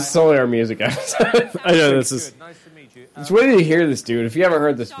 And this is only our music episode. I know, this is... Nice to meet you. Just wait till you hear this, dude. If you haven't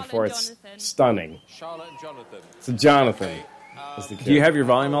heard this before, it's stunning. Charlotte and Jonathan. So Jonathan is the kid. Do you have your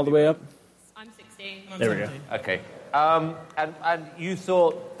volume all the way up? I'm 16. There we go. Okay. And you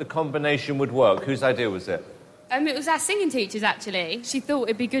thought the combination would work. Whose idea was it? It was our singing teacher's, actually. She thought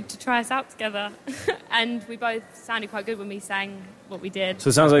it'd be good to try us out together. And we both sounded quite good when we sang what we did. So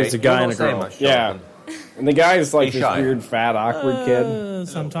it sounds like it's a guy and a girl. Yeah. And the guy is like He's this shy. weird, fat, awkward kid.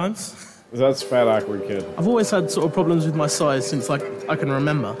 Sometimes. That's a fat, awkward kid. I've always had sort of problems with my size since I can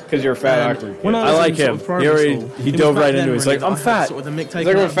remember. Because you're a fat, awkward kid. When I was like in sort him. of primary school, He it dove was back right then into it. He's really like, I'm that I had fat. Sort of the mick He's taken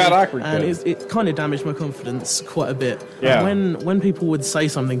like a out of fat, me, awkward and kid. it kind of damaged my confidence quite a bit. Yeah. And when people would say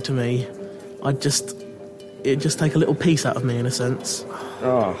something to me, it'd just take a little piece out of me in a sense.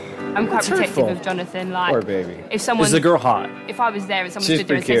 Oh, I'm quite protective hurtful. of Jonathan. Like, poor baby. if someone, Is the girl hot? if I was there and someone She's stood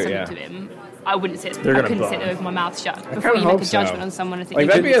there and pretty said cute, something to him, I wouldn't sit. They're I gonna couldn't sit bone. there with my mouth shut. Before kinda you make hope a so. judgment on someone, I think Like, you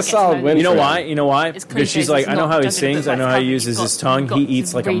that'd should be a get to know solid them. win. You know why? You know why? It's Because she's cliche, like, it's I know not how he judging sings, the I know how he right uses cover. his tongue. You've got He to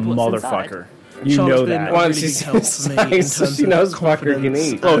eats like a read what's inside. motherfucker. You Charlotte's know been that. a Well, really she big help says for me in nice, so terms she of knows fucker can confidence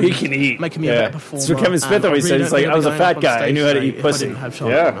eat. Oh, he and can eat. making me Yeah. a better performer. That's what Kevin Smith and always I said. He's really like, I was a don't fat think I'd be guy. I knew how to going eat up on pussy. stage today if I didn't have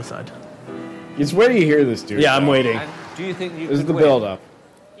Charlotte Yeah. on my side. Just wait till you hear this, dude. Yeah, I'm waiting. And do you think you This is could the win? build-up.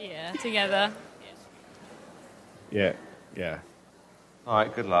 Yeah, together. Yeah. All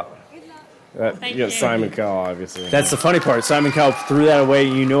right, good luck. Thank You got you. Simon Cowell, obviously. That's the funny part. Simon Cowell threw that away.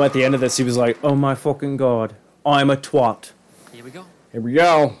 You know, at the end of this, he was like, "Oh my fucking god, I'm a twat." Here we go. Here we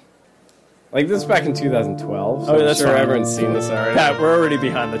go. Like, this is back in 2012, so Oh, I'm that's sure fine. everyone's seen this already. Pat, we're already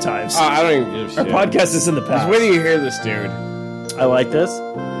behind the times. I don't even give a Our shit. podcast is in the Just past. wait till you hear this, dude. I like this.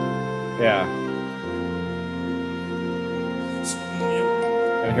 Yeah.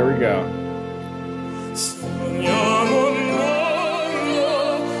 And here we go.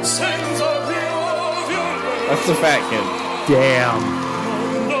 That's the fat kid. Damn.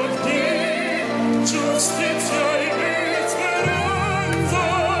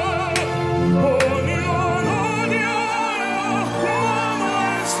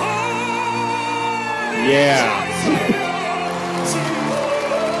 Yeah.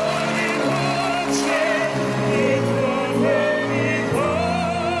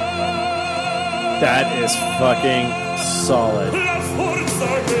 That is fucking solid.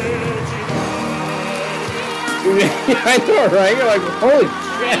 I know, right? You're like, holy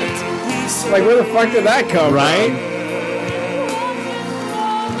shit. Like, where the fuck did that come Right? from?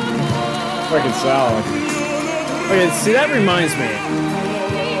 Fucking solid. Okay, see, that reminds me.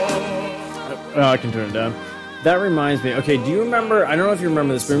 Oh, I can turn it down. That reminds me. Okay, do you remember? I don't know if you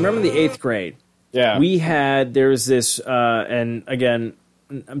remember this, but remember the 8th grade? Yeah. There's this, and again,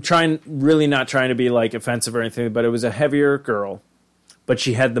 I'm really not trying to be like offensive or anything, but it was a heavier girl, but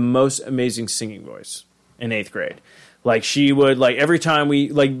she had the most amazing singing voice in 8th grade. Like, she would, like, every time we,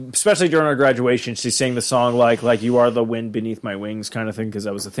 like, especially during our graduation, she sang the song like You Are the Wind Beneath My Wings kind of thing, because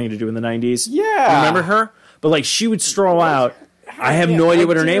that was the thing to do in the 90s. Yeah. Remember her? But, like, she would stroll out. I have no idea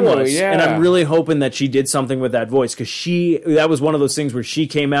what her name was. Yeah. And I'm really hoping that she did something with that voice, because that was one of those things where she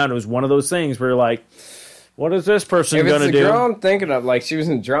came out, and it was one of those things where you're like, what is this person going to do? If it's the girl I'm thinking of, like, she was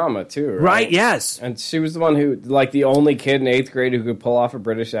in drama, too, Right, yes. And she was the one who, like, the only kid in 8th grade who could pull off a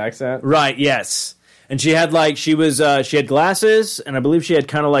British accent. Right, yes. And she had, like, she had glasses, and I believe she had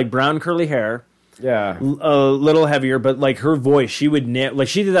kind of, like, brown curly hair. Yeah. A little heavier, but, like, her voice, she would nail, like,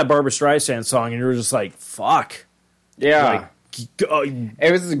 she did that Barbra Streisand song, and you were just like, fuck. Yeah. Like, it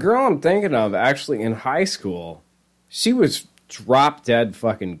was the girl I'm thinking of, actually, in high school. She was drop dead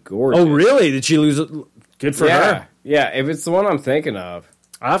fucking gorgeous. oh, really? Did she lose it? Good for her. Yeah, if it's the one I'm thinking of.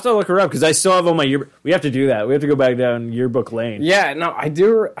 I'll have to look her up, because I still have all my yearbook. We have to do that. We have to go back down yearbook lane. Yeah, no, I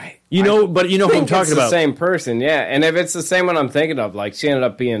do. You know who I'm talking it's about. The same person, yeah. And if it's the same one I'm thinking of, like, she ended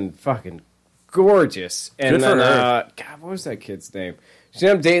up being fucking gorgeous. And Good for her. God, what was that kid's name? She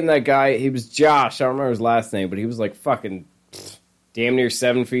ended up dating that guy. He was Josh. I don't remember his last name, but he was like fucking damn near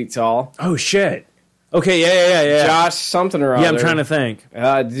 7 feet tall. Oh, shit. Okay, yeah. Josh something or other. Yeah, I'm trying to think.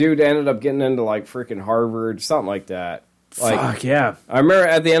 Dude ended up getting into like freaking Harvard, something like that. Like, Fuck, yeah. I remember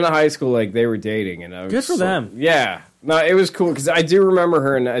at the end of high school, like, they were dating, and I was Good for them. Yeah, no, it was cool because I do remember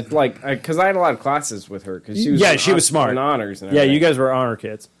her, and it's like, because I had a lot of classes with her because she was she was smart in honors. And yeah, everything. you guys were honor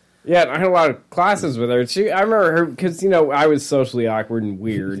kids. Yeah, and I had a lot of classes with her. I remember her because I was socially awkward and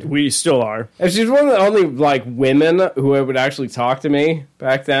weird. We still are. And she's one of the only like women who would actually talk to me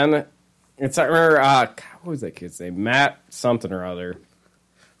back then. I remember what was that kid's name? Matt something or other.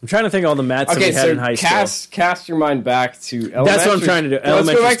 I'm trying to think of all the Matts that we had in high school. Cast your mind back to elementary. That's what I'm trying to do. Let's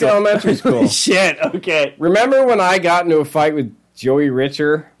go back to elementary school. Shit, okay. Remember when I got into a fight with Joey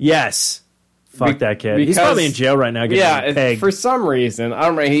Richer? Yes. Fuck that kid. He's probably in jail right now getting pegged. For some reason. I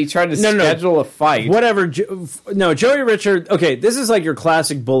don't know. He tried to schedule a fight. Whatever. Joey Richard. Okay, this is like your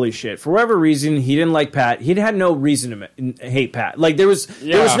classic bully shit. For whatever reason, he didn't like Pat. He had no reason to hate Pat. Like there was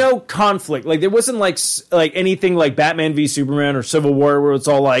no conflict. Like there wasn't like anything like Batman v Superman or Civil War where it's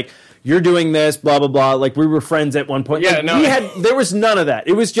all like you're doing this, blah blah blah. Like we were friends at one point. Yeah, like, there was none of that.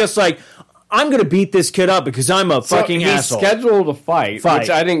 It was just like, I'm going to beat this kid up because I'm a fucking asshole. He scheduled a fight, which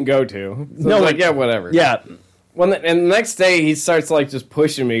I didn't go to. So no, like, yeah, whatever. Yeah. And the next day, he starts, like, just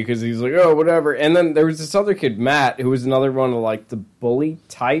pushing me because he's like, oh, whatever. And then there was this other kid, Matt, who was another one of, like, the bully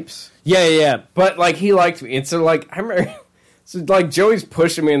types. Yeah. But, like, he liked me. And so, like, I remember... So, like, Joey's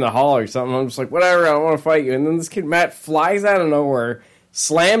pushing me in the hall or something. I'm just like, whatever, I don't want to fight you. And then this kid, Matt, flies out of nowhere,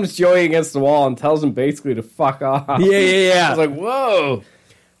 slams Joey against the wall, and tells him basically to fuck off. Yeah. I was like, whoa.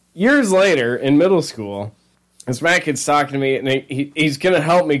 Years later, in middle school, this Matt kid's talking to me, and he's going to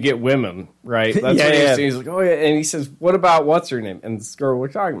help me get women, right? That's what he's saying. He's like, oh, yeah. And he says, what about what's her name? And this girl we're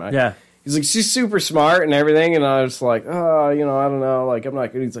talking about. Yeah. He's like, she's super smart and everything. And I was like, oh, I don't know. Like, I'm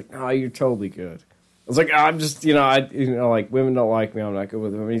not good. He's like, no, you're totally good. I was like, I'm just, like, women don't like me. I'm not good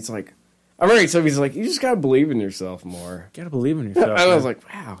with them. And he's like, I remember he told me, he's like, you just got to believe in yourself more. Got to believe in yourself. And I was like,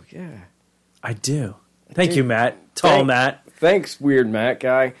 wow, yeah. I do. Thank you, Matt. Matt. Thanks, weird Matt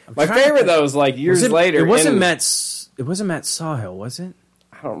guy. My favorite though was like years later. It wasn't Matt Sawhill, was it?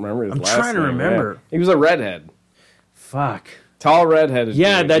 I don't remember his I'm last trying to name. remember. Yeah. He was a redhead. Fuck. Tall redheaded.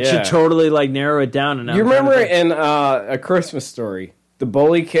 Yeah, that should totally like narrow it down. And you remember in A Christmas Story, the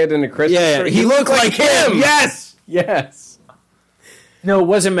bully kid in A Christmas Story? He looked like him. Yes. No, it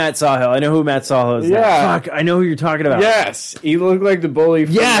wasn't Matt Sawhill. I know who Matt Sawhill is. Yeah. Fuck, I know who you're talking about. Yes. He looked like the bully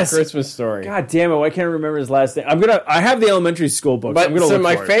from A Christmas Story. God damn it, why can't I remember his last name? I have the elementary school books. But I'm gonna look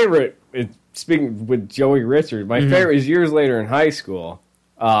my for it. favorite, speaking with Joey Richard, my favorite is years later in high school,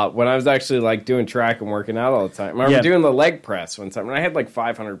 when I was actually like doing track and working out all the time. I remember doing the leg press one time, and I had like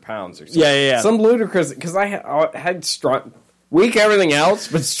 500 pounds or something. Yeah. Some ludicrous, because I had strong, weak everything else,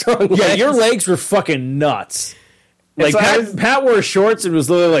 but strong legs. Yeah, your legs were fucking nuts. Like Pat wore shorts and was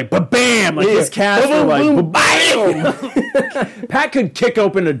literally like, ba-bam! Like his calves were like, bam! Pat could kick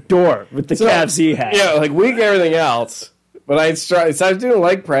open a door with the calves he had. Yeah, like weak everything else. But I was doing a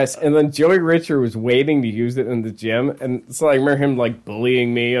leg press, and then Joey Richer was waiting to use it in the gym, and so I remember him like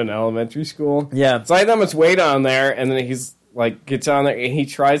bullying me in elementary school. Yeah. So I had that much weight on there, and then he's like gets on there, and he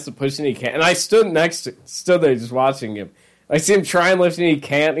tries to push, and he can't. And I stood there just watching him. I see him try and lift, and he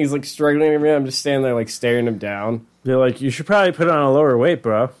can't. He's like struggling to me. I'm just standing there like staring him down. They're like, you should probably put on a lower weight,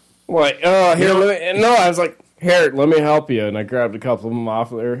 bro. I'm like, oh, here, I was like, here, let me help you, and I grabbed a couple of them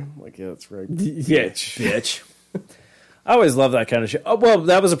off there. I'm like, yeah, that's right, bitch. I always love that kind of shit. Oh, well,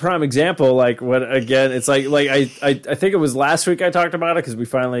 that was a prime example. Like, when again, it's like I think it was last week I talked about it because we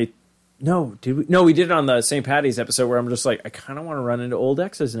finally. No, did we? No, we did it on the St. Patty's episode where I'm just like, I kind of want to run into old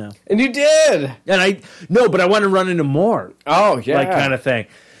exes now. And you did. And but I want to run into more. Oh, yeah. Like, kind of thing.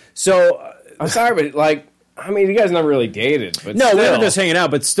 So. I'm sorry, but, like, I mean, you guys never really dated. But no, still. we were just hanging out,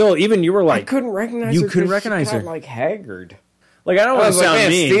 but still, even you were like. I couldn't recognize her. You couldn't recognize her. Like, haggard. Like, I don't want to sound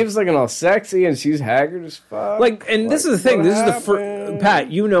mean. Steve's looking all sexy, and she's haggard as fuck. Like, and this is the thing. This is the first.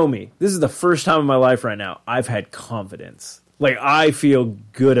 Pat, you know me. This is the first time in my life right now I've had confidence. Like, I feel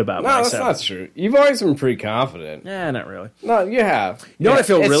good about myself. No, that's not true. You've always been pretty confident. Yeah, not really. No, you have. You know what I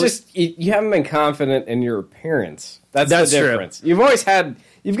feel really? It's just, you haven't been confident in your appearance. That's the difference. True.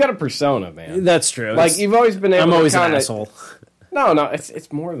 You've got a persona, man. That's true. Like, you've always been able to I'm always an asshole. No,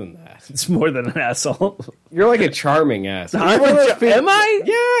 it's more than that. It's more than an asshole. You're like a charming ass. Am I?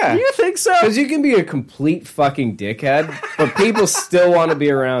 Yeah. You think so? Because you can be a complete fucking dickhead, but people still want to be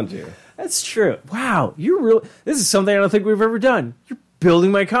around you. That's true. Wow, you're real. This is something I don't think we've ever done. You're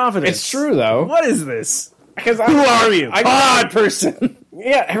building my confidence. It's true, though. What is this? Who are you? Odd person.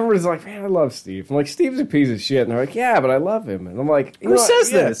 Yeah, everyone's like, man, I love Steve. I'm like, Steve's a piece of shit. And they're like, yeah, but I love him. And I'm like, who says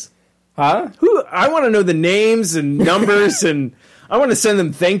this? Huh? Who? I want to know the names and numbers, and I want to send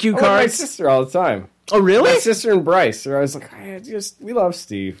them thank you cards. My sister all the time. Oh, really? My sister and Bryce. They're always like, we love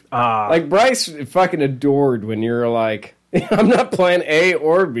Steve. Like, Bryce fucking adored when you were like, I'm not playing A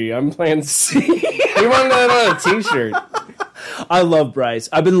or B. I'm playing C. He wanted that on a t-shirt. I love Bryce.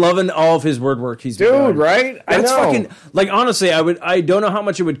 I've been loving all of his word work he's been doing. Right? That's I know. Fucking, like, honestly, I don't know how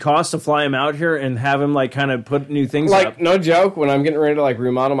much it would cost to fly him out here and have him, like, kind of put new things up. Like, no joke, when I'm getting ready to, like,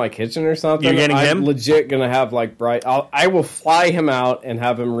 remodel my kitchen or something, You're getting I'm him? legit going to have, like, Bryce. I will fly him out and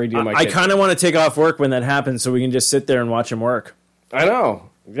have him redo my kitchen. I kind of want to take off work when that happens so we can just sit there and watch him work. I know.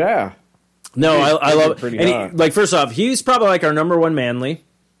 Yeah. No, I love it. And like, first off, he's probably, like, our number one manly.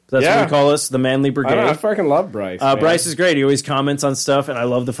 That's what we call us, the Manly Brigade. I fucking love Bryce. Bryce is great. He always comments on stuff, and I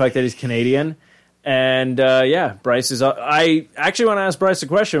love the fact that he's Canadian. And, Bryce is... I actually want to ask Bryce a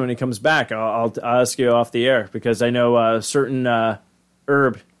question when he comes back. I'll ask you off the air, because I know a certain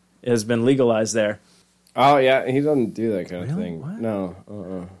herb has been legalized there. Oh, yeah, he doesn't do that kind of thing. What?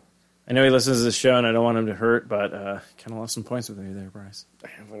 No, I know he listens to this show, and I don't want him to hurt, but kind of lost some points with you there, Bryce.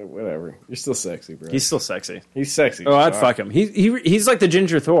 Whatever. You're still sexy, bro. He's still sexy. He's sexy. Oh, I'd fuck him. He's like the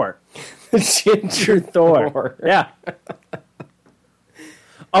Ginger Thor. Ginger Thor. Yeah.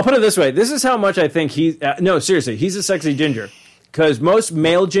 I'll put it this way. This is how much I think he... no, seriously, he's a sexy ginger. Because most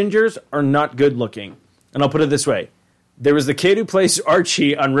male gingers are not good looking. And I'll put it this way. There was the kid who plays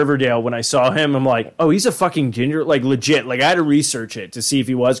Archie on Riverdale. When I saw him, I'm like, oh, he's a fucking ginger? Like, legit. Like, I had to research it to see if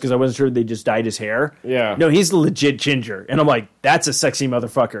he was, because I wasn't sure they just dyed his hair. Yeah. No, he's a legit ginger. And I'm like, that's a sexy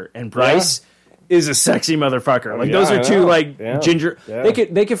motherfucker. And Bryce is a sexy motherfucker. Like, those are two, like, ginger... Yeah.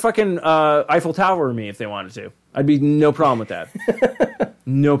 They could fucking Eiffel Tower me if they wanted to. I'd be no problem with that.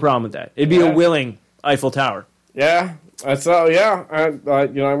 No problem with that. It'd be a willing Eiffel Tower. Yeah. So, I'm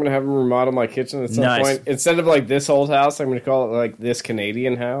going to have him remodel my kitchen at some point. Instead of, like, this old house, I'm going to call it, like, this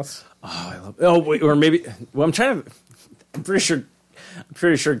Canadian house. Oh, I love it. Oh, wait, or maybe... Well, I'm pretty sure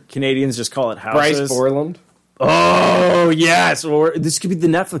Canadians just call it houses. Bryce Borland. Oh, yes. Or this could be the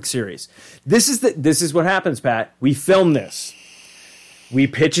Netflix series. This is what happens, Pat. We film this. We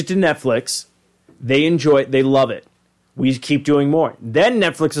pitch it to Netflix. They enjoy it. They love it. We keep doing more. Then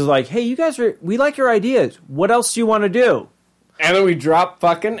Netflix is like, hey, you guys, we like your ideas. What else do you want to do? And then we drop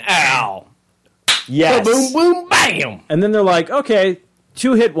fucking Al. Yes. Boom, boom, bam. And then they're like, okay,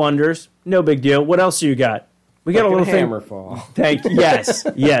 2 hit wonders. No big deal. What else do you got? We got a little Hammerfall.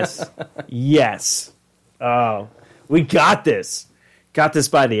 Yes. Oh, we got this. Got this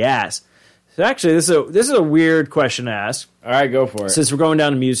by the ass. So actually, this is a weird question to ask. All right, go for it. Since we're going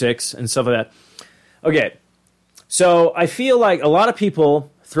down to musics and stuff like that. Okay. So I feel like a lot of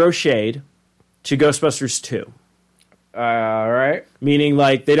people throw shade to Ghostbusters 2. All right. Meaning,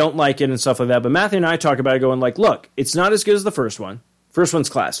 like, they don't like it and stuff like that. But Matthew and I talk about it going, like, look, it's not as good as the first one. First one's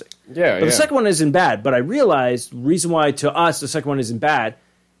classic. Yeah, but the second one isn't bad. But I realized the reason why to us the second one isn't bad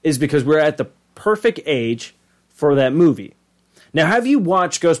is because we're at the perfect age for that movie. Now, have you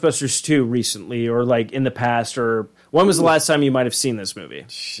watched Ghostbusters 2 recently or like in the past, or when was the last time you might have seen this movie?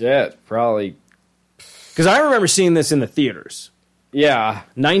 Shit, probably. Because I remember seeing this in the theaters. Yeah.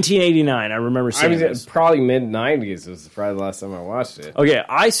 1989, I remember seeing this. Probably mid-90s was probably the last time I watched it. Okay,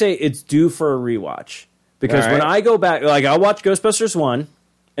 I say it's due for a rewatch. Because when I go back, like, I'll watch Ghostbusters 1,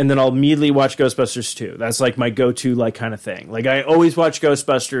 and then I'll immediately watch Ghostbusters 2. That's, like, my go-to, like, kind of thing. Like, I always watch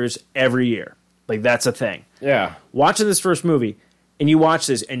Ghostbusters every year. Like, that's a thing. Yeah. Watching this first movie, and you watch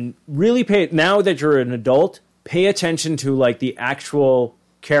this, and really now that you're an adult, pay attention to, like, the actual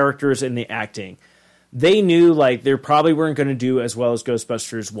characters and the acting. They knew, like, they probably weren't going to do as well as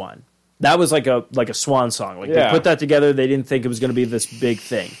Ghostbusters 1. That was like a swan song. Like, they put that together. They didn't think it was going to be this big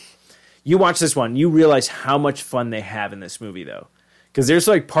thing. You watch this one, you realize how much fun they have in this movie, though. Because there's,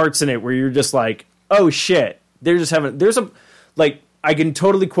 like, parts in it where you're just like, oh, shit. They're just having... Like, I can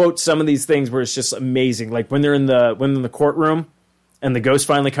totally quote some of these things where it's just amazing. Like, when they're in the courtroom, and the ghosts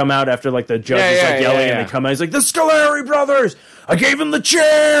finally come out after, like, the judge is, like, yelling, and they come out. He's like, the Scolari brothers! I gave him the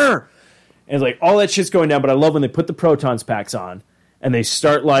chair! And like all that shit's going down, but I love when they put the protons packs on and they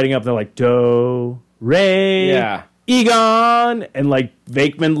start lighting up. They're like, do, re, Egon. And like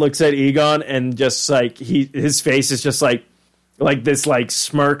Vakeman looks at Egon and just like his face is just like this like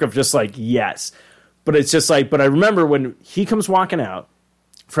smirk of just like, yes. But it's just like, but I remember when he comes walking out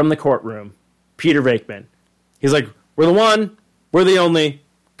from the courtroom, Peter Vakeman, he's like, we're the one, we're the only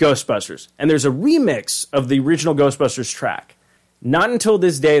Ghostbusters. And there's a remix of the original Ghostbusters track. Not until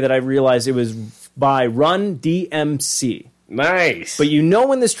this day that I realized it was by Run DMC. Nice. But you know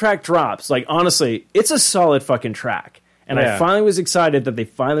when this track drops, like, honestly, it's a solid fucking track. And I finally was excited that they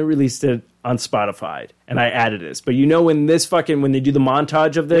finally released it on Spotify. And I added this. But you know when they do the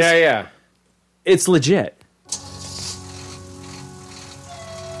montage of this? Yeah. It's legit.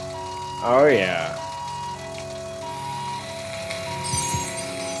 Oh, yeah.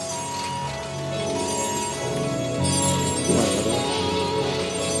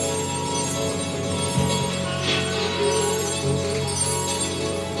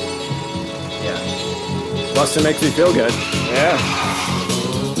 Bustin' makes me feel good. Yeah.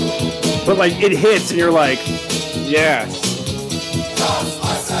 But, like, it hits and you're like, yes.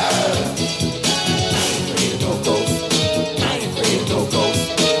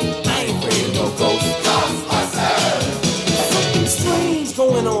 Something's strange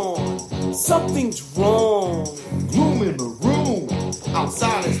going on. Something's wrong. Gloom in the room.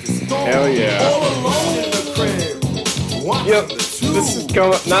 Outside is the storm. Hell yeah. All alone in the crib. Yep. This is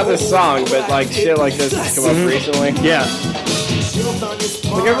not this song, but like shit like this has come up recently. Yeah.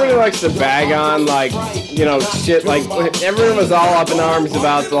 Like everybody likes to bag on like, you know, shit like everyone was all up in arms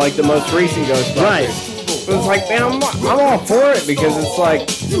about the most recent Ghostbusters. Right. But it's like, man, I'm all for it because it's like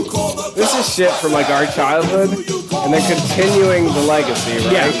this is shit from like our childhood and they're continuing the legacy,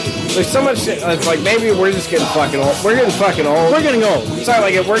 right? Yeah. There's so much shit. It's like maybe we're just getting fucking old. We're getting fucking old. We're getting old. Sorry,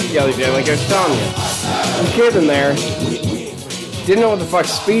 like at work the other day, like I was telling you, some kid in there didn't know what the fuck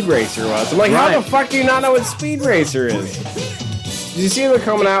Speed Racer was. I'm like, how the fuck do you not know what Speed Racer is? Did you see they're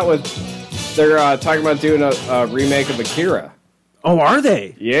coming out with? They're talking about doing a remake of Akira. Oh, are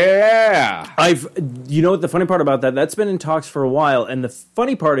they? Yeah. You know what the funny part about that? That's been in talks for a while, and the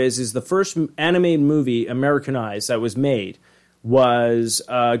funny part is the first animated movie Americanized that was made was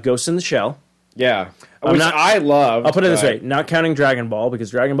Ghost in the Shell. Yeah. Which I love. I'll put it this way, not counting Dragon Ball, because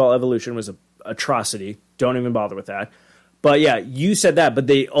Dragon Ball Evolution was an atrocity. Don't even bother with that. But yeah, you said that, but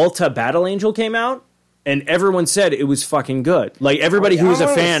the Alta Battle Angel came out, and everyone said it was fucking good. Like, everybody who was a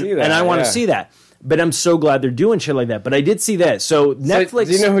fan, and I want to see that. But I'm so glad they're doing shit like that. But I did see that. So Netflix...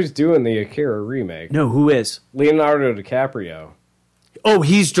 do you know who's doing the Akira remake? No, who is? Leonardo DiCaprio. Oh,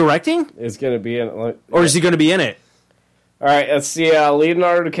 he's directing? Is going to be in it. Or is he going to be in it? All right, let's see.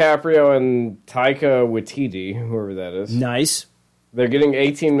 Leonardo DiCaprio and Taika Waititi, whoever that is. Nice. They're getting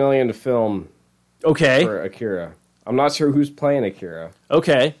 $18 million to film for Akira. I'm not sure who's playing Akira.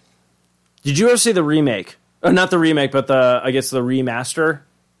 Okay. Did you ever see the remake? Not the remake, but the remaster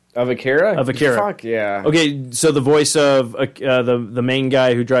of Akira? Of Akira. Fuck yeah. Okay, so the voice of the main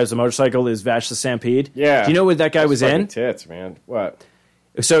guy who drives the motorcycle is Vash the Stampede. Yeah. Do you know what that guy was in? Tits, man. What?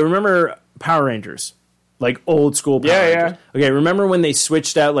 So remember Power Rangers? Like old school Power Rangers. Okay, remember when they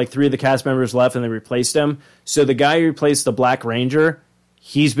switched out like 3 of the cast members left and they replaced them? So the guy who replaced the Black Ranger,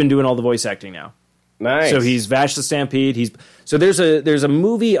 he's been doing all the voice acting now. Nice. So he's Vash the Stampede. So there's a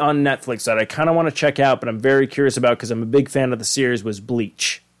movie on Netflix that I kind of want to check out, but I'm very curious about because I'm a big fan of the series, was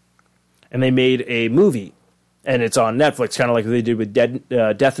Bleach. And they made a movie and it's on Netflix, kind of like they did with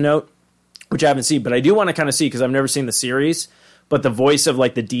Death Note, which I haven't seen, but I do want to kind of see because I've never seen the series. But the voice of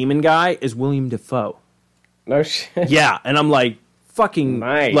like the demon guy is William Dafoe. No shit. Yeah, and I'm like, fucking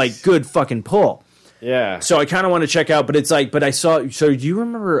nice. Like good fucking pull. Yeah. So I kind of want to check out, but it's like, but I saw. So do you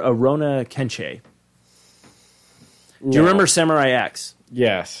remember Arona Kenchei? Do you remember Samurai X?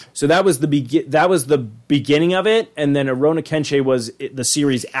 Yes. So that was the beginning of it, and then Arona Kenchei was the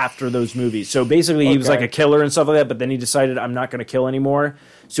series after those movies. So basically, he was like a killer and stuff like that. But then he decided, I'm not going to kill anymore.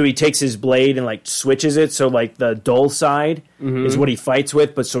 So he takes his blade and like switches it. So like the dull side is what he fights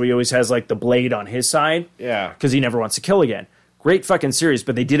with, but so he always has like the blade on his side. Yeah. Because he never wants to kill again. Great fucking series.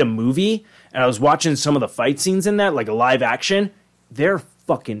 But they did a movie, and I was watching some of the fight scenes in that, like a live action. They're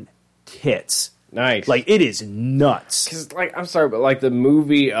fucking tits. Nice. Like, it is nuts. Because, like, I'm sorry, but, like, the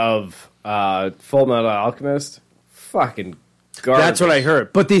movie of Full Metal Alchemist, fucking garbage. That's what I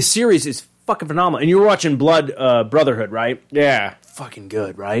heard. But the series is fucking phenomenal. And you were watching Brotherhood, right? Yeah. Fucking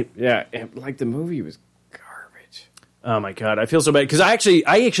good, right? Yeah. And, like, the movie was garbage. Oh, my God. I feel so bad. Because I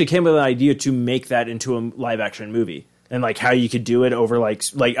actually came with an idea to make that into a live-action movie. And, like, how you could do it over, like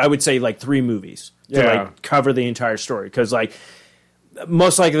I would say, like, 3 movies. To, like, cover the entire story. Because, like...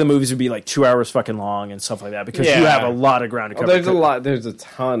 Most likely the movies would be like 2 hours fucking long and stuff like that because you have a lot of ground to cover. There's a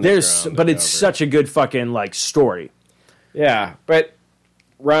ton. But it's such a good fucking like story. Yeah, but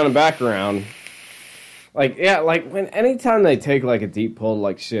round and back around, like anytime they take like a deep pull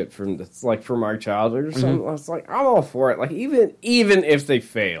like shit from our childhood or something, it's like I'm all for it. Like even if they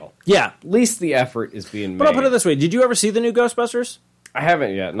fail, yeah, at least the effort is being made. But I'll put it this way: did you ever see the new Ghostbusters? I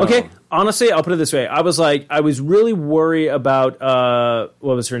haven't yet. No. Okay, honestly, I'll put it this way. I was really worried about,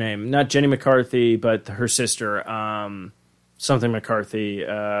 what was her name? Not Jenny McCarthy, but her sister, something McCarthy.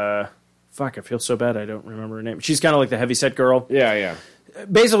 Fuck, I feel so bad I don't remember her name. She's kind of like the heavyset girl. Yeah, yeah.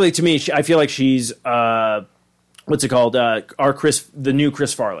 Basically, to me, I feel like she's, what's it called? The new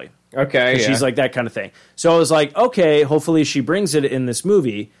Chris Farley. Okay, yeah. She's like that kind of thing. So I was like, okay, hopefully she brings it in this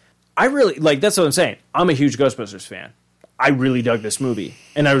movie. I really, like, that's what I'm saying. I'm a huge Ghostbusters fan. I really dug this movie.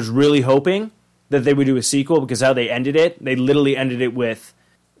 And I was really hoping that they would do a sequel because how they ended it, they literally ended it with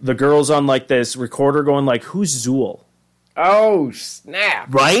the girls on like this recorder going like, who's Zool? Oh,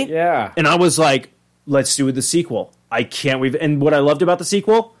 snap. Right? Yeah. And I was like, let's do the sequel. I can't wait. And what I loved about the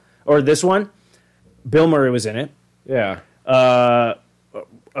sequel, or this one, Bill Murray was in it. Yeah. Dan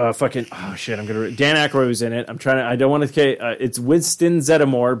Aykroyd was in it. I don't want to, it's Winston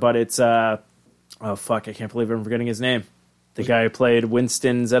Zeddemore, but it's, oh fuck, I can't believe I'm forgetting his name. The guy who played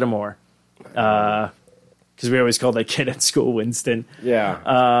Winston Zeddemore. Because we always called that kid at school Winston.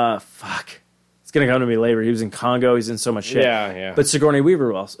 Yeah. Fuck. It's going to come to me later. He was in Congo. He's in so much shit. Yeah, yeah. But Sigourney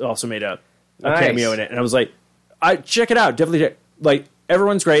Weaver also made a cameo in it. And I was like, check it out. Definitely. Like,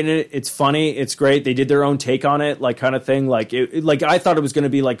 everyone's great in it. It's funny. It's great. They did their own take on it, like, kind of thing. Like, I thought it was going to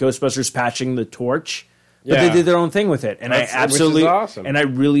be like Ghostbusters patching the torch. But they did their own thing with it. And I absolutely. Which is awesome. And I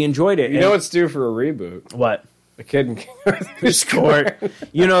really enjoyed it. You know what's due for a reboot? What? The Kid in Karate Court.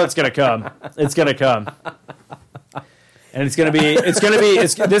 You know it's gonna come. It's gonna come. And it's gonna be this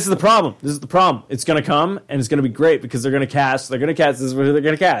is the problem. It's gonna come and it's gonna be great because they're gonna cast this is what they're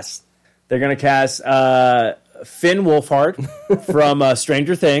gonna cast. They're gonna cast Finn Wolfhard from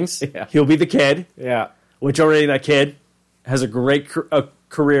Stranger Things. Yeah. He'll be the kid. Yeah. Which already that kid has a great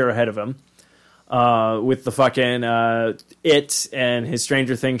career ahead of him. With the fucking It and his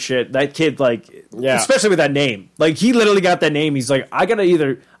Stranger Things shit. That kid, like, especially with that name. Like, he literally got that name. He's like, I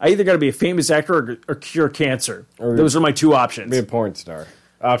either gotta be a famous actor or cure cancer. Those are my 2 options. Be a porn star.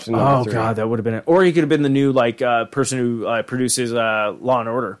 Option number 3. Oh, God, that would have been it. Or he could have been the new, like, person who produces Law and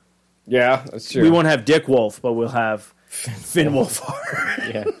Order. Yeah, that's true. We won't have Dick Wolf, but we'll have Finn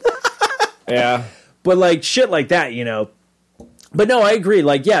Wolfhard. Yeah. Yeah. But, like, shit like that, you know. But no, I agree.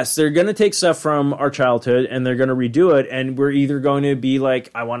 Like, yes, they're going to take stuff from our childhood and they're going to redo it. And we're either going to be like,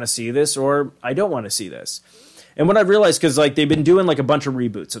 I want to see this or I don't want to see this. And what I've realized, because like they've been doing like a bunch of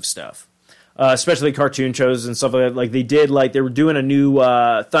reboots of stuff, especially cartoon shows and stuff like that. Like they were doing a new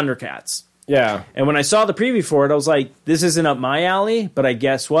Thundercats. Yeah. And when I saw the preview for it, I was like, this isn't up my alley, but I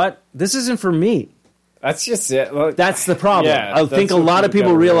guess what? This isn't for me. That's just it. Look, that's the problem. Yeah, I think a lot of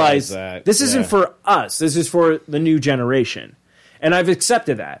people realize that. This isn't for us. This is for the new generation. And I've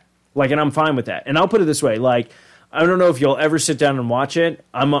accepted that. Like, and I'm fine with that. And I'll put it this way. Like, I don't know if you'll ever sit down and watch it.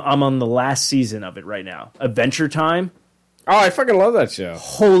 I'm on the last season of it right now. Adventure Time. Oh, I fucking love that show.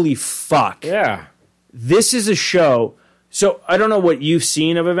 Holy fuck. Yeah. This is a show. So, I don't know what you've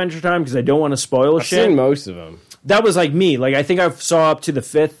seen of Adventure Time because I don't want to spoil shit. I've seen most of them. That was like me. Like, I think I saw up to the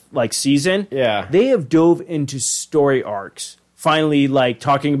 5th, like, season. Yeah. They have dove into story arcs finally like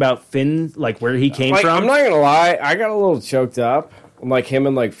talking about Finn, like where he came Like, from. I'm not gonna lie, I got a little choked up. Like him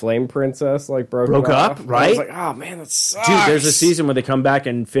and like Flame Princess like broke up, off. right? I was like, oh man, that sucks. Dude, there's a season where they come back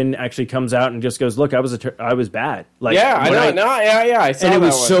and Finn actually comes out and just goes, "Look, I was bad." Like, Yeah, I know. I saw and it that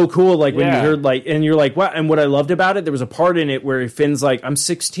was one. so cool. Like when you Yeah. heard like, and you're like, "What?" And what I loved about it, there was a part in it where Finn's like, "I'm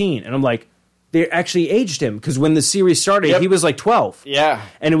 16," and I'm like, they actually aged him because when the series started, Yep. he was like 12. Yeah,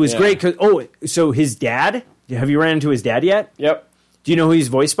 And it was Yeah. great because so his dad. Have you ran into his dad yet? Yep. Do you know who he's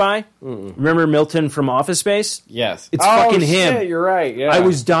voiced by? Remember Milton from Office Space? Yes. It's fucking him. Shit, you're right. Yeah. I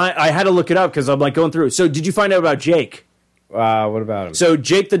was dying. I had to look it up because I'm like going through. So did you find out about Jake? What about him? So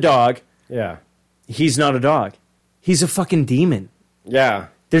Jake the dog. Yeah. He's not a dog. He's a fucking demon. Yeah.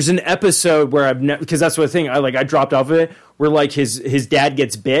 There's an episode where I've never, because that's the thing. I dropped off of it where like his dad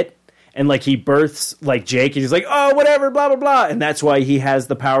gets bit and like he births like Jake and he's like, oh whatever, blah blah blah, and that's why he has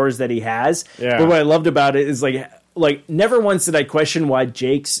the powers that he has. Yeah. But what I loved about it is like never once did I question why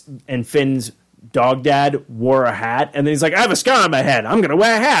Jake's and Finn's dog dad wore a hat, and then he's like, I have a scar on my head, I'm gonna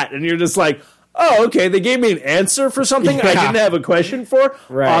wear a hat, and you're just like, oh okay, they gave me an answer for something I didn't have a question for.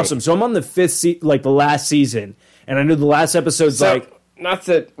 Right. Awesome. So I'm on the the last season, and I knew the last episode's So, like, not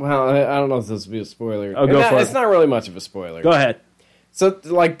that. Well, I don't know if this will be a spoiler. Oh, go for it. It's not really much of a spoiler. go ahead. So,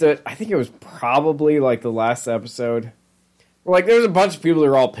 like I think it was probably like the last episode. Like, there was a bunch of people that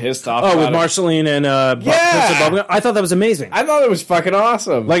were all pissed off. Oh, with about it. Marceline and Yeah! Prince of Bubblegum. I thought that was amazing. I thought it was fucking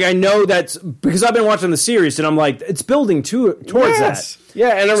awesome. Like, I know that's because I've been watching the series, and I'm like, it's building towards Yes. that. Yeah,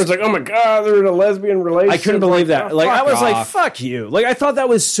 and everyone's like, "Oh my god, they're in a lesbian relationship." I couldn't believe that. oh, Like, I fuck was like, off. fuck you. Like, I thought that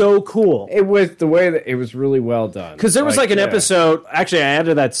was so cool. It was the way that it was really well done. Because there was like an yeah. episode. Actually, I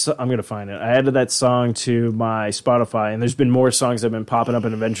added that. I'm going to find it. I added that song to my Spotify, and there's been more songs that have been popping up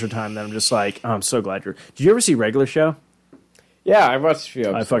in Adventure Time that I'm just like, oh, I'm so glad you're. Did you ever see Regular Show? Yeah, I watched a few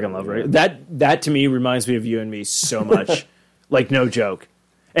episodes. I fucking love Regular. That to me reminds me of You and Me so much. Like, no joke.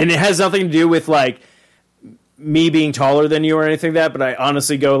 And it has nothing to do with like me being taller than you or anything like that, but I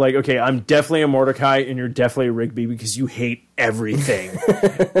honestly go like, okay, I'm definitely a Mordecai and you're definitely a Rigby because you hate everything.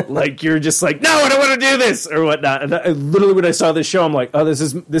 Like, you're just like, no, I don't want to do this or whatnot. And literally when I saw this show, I'm like, oh, this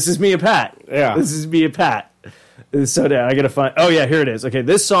is me and Pat. Yeah. This is me and Pat. It's so down. I gotta find. Oh yeah, here it is. Okay,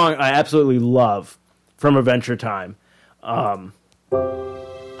 this song I absolutely love from Adventure Time. Oh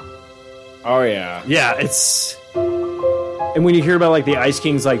yeah, Yeah, it's. And when you hear about like the Ice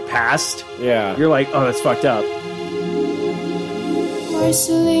King's like past, yeah. you're like, oh, that's fucked up.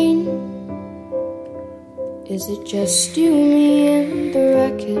 Marceline, is it just you, me, and the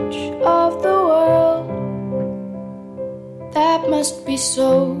wreckage of the world? That must be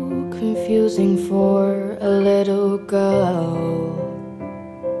so confusing for a little girl.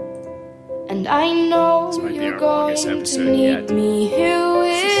 And I know might be you're our going longest to episode need yet. me here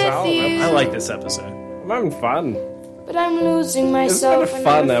with solid you. I like this episode. I'm having fun. But I'm losing myself, been a and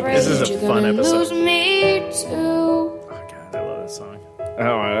fun I'm afraid episode. This is a you're fun gonna episode. lose me too. Oh god, I love this song.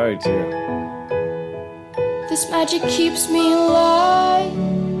 Oh, I know you too. This magic keeps me alive,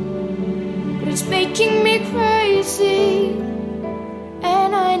 but it's making me crazy,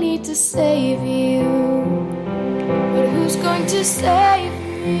 and I need to save you. But who's going to save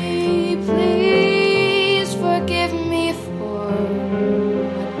me? Please forgive me for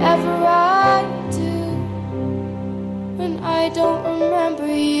whatever I do when I don't remember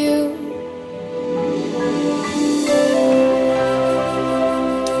you.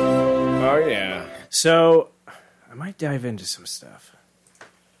 Oh yeah. So I might dive into some stuff.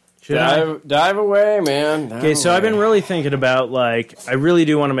 Should I? Dive away, man. Dive Okay, so I've been away. really thinking about like I really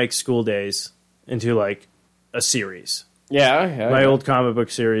do want to make School Days into like a series. Yeah. My old comic book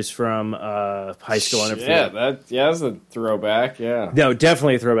series from high school and everything. That's a throwback. Yeah. No,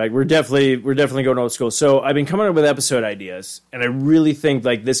 definitely a throwback. We're definitely going old school. So I've been coming up with episode ideas, and I really think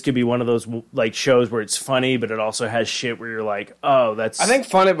like this could be one of those like shows where it's funny, but it also has shit where you're like, oh, that's I think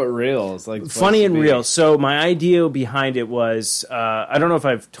funny but real is like funny and real. So my idea behind it was I don't know if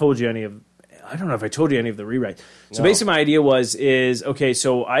I told you any of the rewrites. So basically my idea is okay,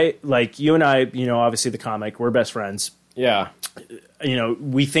 so I like you and I, you know, obviously the comic, we're best friends. Yeah. You know,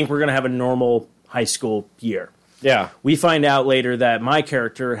 we think we're going to have a normal high school year. Yeah. We find out later that my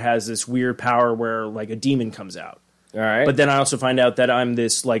character has this weird power where like a demon comes out. All right. But then I also find out that I'm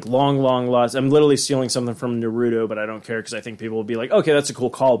this like long lost. I'm literally stealing something from Naruto, but I don't care because I think people will be like, okay, that's a cool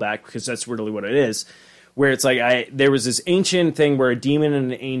callback because that's really what it is. Where it's like there was this ancient thing where a demon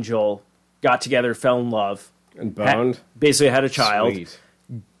and an angel got together, fell in love, and boned. Basically had a child. Sweet.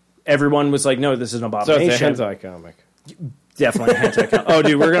 Everyone was like, no, this is an So abomination. it's a hentai comic. Definitely hentai. Oh,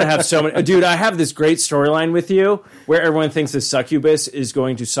 dude, we're gonna have so many. Dude, I have this great storyline with you where everyone thinks the succubus is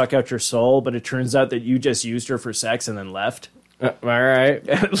going to suck out your soul, but it turns out that you just used her for sex and then left. All right.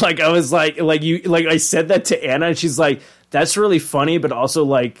 Like I was like I said that to Anna, and she's like, "That's really funny," but also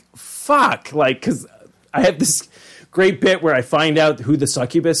like, "Fuck!" Like, because I have this great bit where I find out who the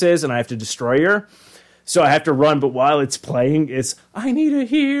succubus is, and I have to destroy her. So I have to run, but while it's playing, it's "I need a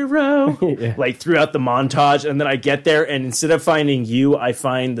hero," like throughout the montage, and then I get there, and instead of finding you, I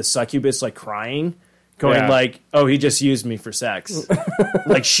find the succubus like crying. Going like, oh, he just used me for sex.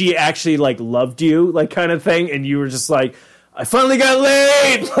 Like she actually like loved you, like kind of thing, and you were just like, I finally got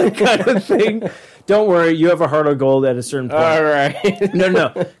laid, like kind of thing. Don't worry, you have a heart of gold at a certain point. All right. No,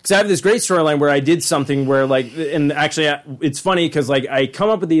 because I have this great storyline where I did something where like, and actually it's funny because like I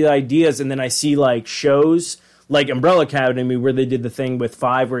come up with these ideas and then I see like shows like Umbrella Academy where they did the thing with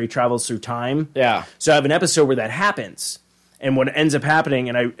 5 where he travels through time. Yeah. So I have an episode where that happens. And what ends up happening,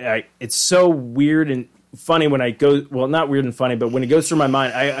 and I it's so weird and funny when I go, well, not weird and funny, but when it goes through my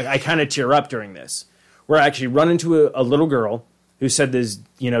mind, I kind of tear up during this, where I actually run into a little girl who said this,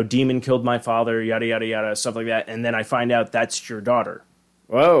 demon killed my father, yada, yada, yada, stuff like that. And then I find out that's your daughter.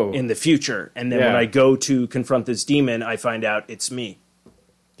 Whoa. In the future. And then when I go to confront this demon, I find out it's me.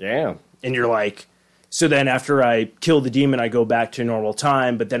 Damn. And you're like, so then after I kill the demon, I go back to normal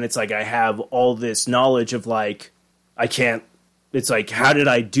time. But then it's like I have all this knowledge of like, I can't. It's like, how did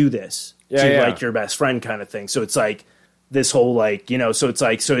I do this to like your best friend kind of thing? So it's like this whole like, so it's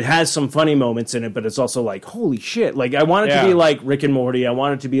like, so it has some funny moments in it, but it's also like, holy shit. Like I want it to be like Rick and Morty. I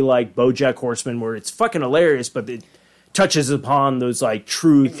want it to be like BoJack Horseman where it's fucking hilarious, but it touches upon those like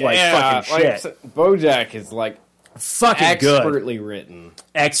truth, like fucking shit. Like, BoJack is like fucking expertly written.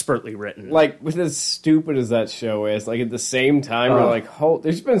 Expertly written. Like, with as stupid as that show is, like, at the same time, you're like,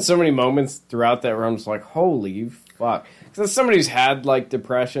 there's been so many moments throughout that where I'm just like, holy fuck. Because as somebody who's had, like,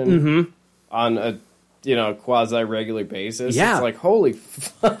 depression on a, quasi-regular basis, it's like, holy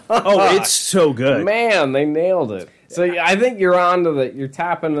fuck. Oh, it's so good. Man, they nailed it. So I think you're you're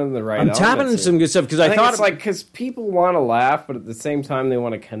tapping into the right I'm tapping into some good stuff, because I thought it's like, because people want to laugh, but at the same time, they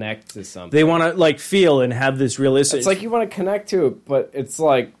want to connect to something. They want to, like, feel and have this realistic... It's like you want to connect to it, but it's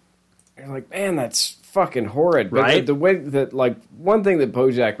like, you're like, man, that's fucking horrid. But right? The way that, like, one thing that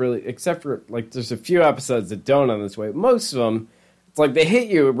BoJack really, except for, like, there's a few episodes that don't on this way. Most of them, it's like they hit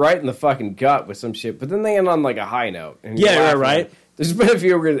you right in the fucking gut with some shit, but then they end on, like, a high note. And right? There's been a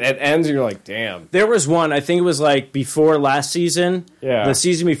few where it ends and you're like, damn. There was one, I think it was like before last season. Yeah. The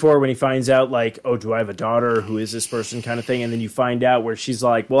season before when he finds out like, oh, do I have a daughter? Who is this person kind of thing? And then you find out where she's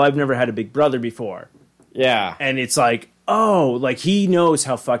like, well, I've never had a big brother before. Yeah. And it's like, oh, like he knows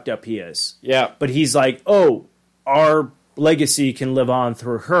how fucked up he is. Yeah. But he's like, oh, our legacy can live on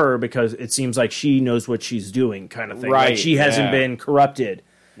through her because it seems like she knows what she's doing kind of thing. Right. Like she hasn't been corrupted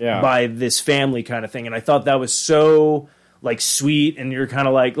by this family kind of thing. And I thought that was so... like sweet, and you're kind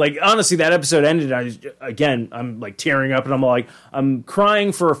of like honestly, that episode ended. I'm like tearing up, and I'm like, I'm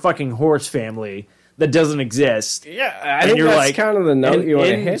crying for a fucking horse family that doesn't exist. Yeah, I think that's like, kind of the note you want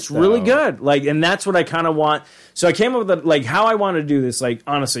to hit. It's really good, like, and that's what I kind of want. So I came up with like how I want to do this. Like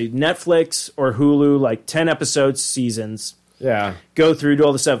honestly, Netflix or Hulu, like 10 episodes seasons. Yeah, go through, do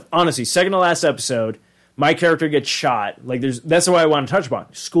all the stuff. Honestly, second to last episode, my character gets shot. Like that's the way I want to touch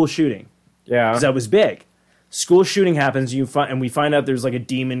upon school shooting. Yeah, because that was big. School shooting happens, and we find out there's like a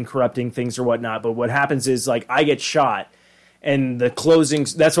demon corrupting things or whatnot. But what happens is like I get shot, and the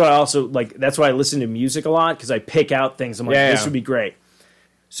closings. That's why I also like. That's why I listen to music a lot, because I pick out things. I'm like, this would be great.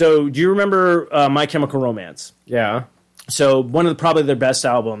 So, do you remember My Chemical Romance? Yeah. So one of probably their best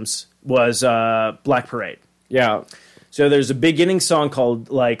albums was Black Parade. Yeah. So there's a beginning song called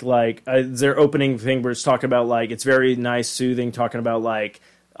their opening thing where it's talking about like it's very nice, soothing, talking about like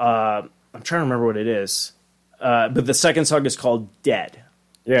I'm trying to remember what it is. But the second song is called Dead.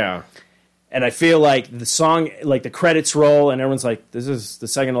 Yeah. And I feel like the song, like the credits roll and everyone's like, this is the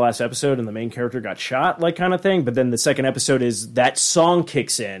second to last episode and the main character got shot, like kind of thing. But then the second episode is that song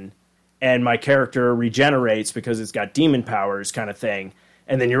kicks in and my character regenerates because it's got demon powers kind of thing.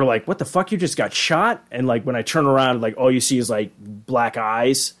 And then you're like, what the fuck? You just got shot? And like when I turn around, like all you see is like black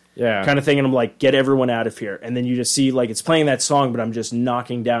eyes. Yeah. Kind of thing. And I'm like, get everyone out of here. And then you just see like it's playing that song, but I'm just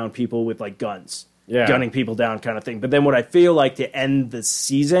knocking down people with like guns. Yeah. Gunning people down kind of thing. But then what I feel like to end the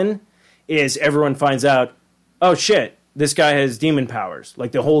season is everyone finds out, oh shit, this guy has demon powers.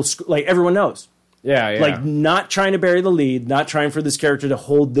 Like the whole, like everyone knows. Yeah, yeah. Like not trying to bury the lead, not trying for this character to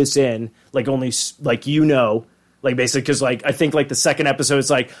hold this in, like only, like like basically because like I think like the second episode is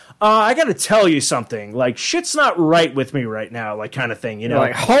like, I got to tell you something. Like shit's not right with me right now, like kind of thing, you know?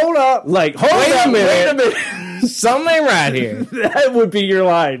 Like hold up, like wait a minute, something right here. That would be your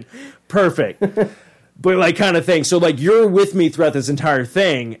line. Perfect. But like kind of thing. So like you're with me throughout this entire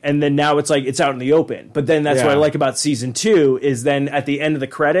thing, and then now it's like it's out in the open. But then that's what I like about season 2 is then at the end of the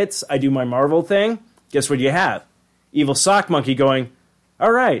credits, I do my Marvel thing. Guess what you have? Evil Sock Monkey going,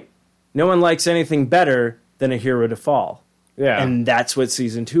 all right, no one likes anything better than a hero to fall. Yeah. And that's what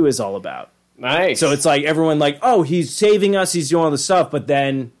season 2 is all about. Nice. So it's like everyone like, oh, he's saving us, he's doing all this stuff, but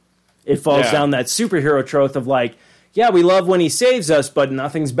then it falls down that superhero trope of like, yeah, we love when he saves us, but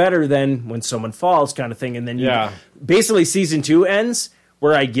nothing's better than when someone falls kind of thing. And then basically season 2 ends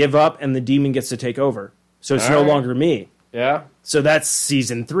where I give up and the demon gets to take over. So it's no longer me. Yeah. So that's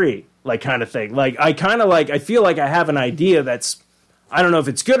season 3, like kind of thing. Like I kind of like, I feel like I have an idea that's, I don't know if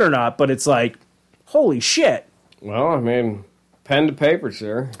it's good or not, but it's like, holy shit. Well, I mean, pen to paper,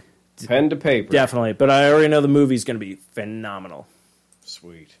 sir. Pen to paper. Definitely. But I already know the movie's going to be phenomenal.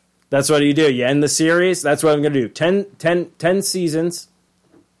 Sweet. That's what you do. You end the series. That's what I'm going to do. 10 seasons.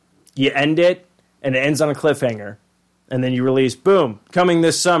 You end it, and it ends on a cliffhanger. And then you release, boom, coming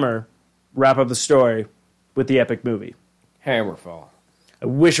this summer, wrap up the story with the epic movie. Hammerfall. I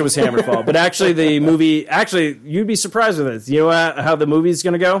wish it was Hammerfall. But actually, the movie, you'd be surprised with this. You know how the movie's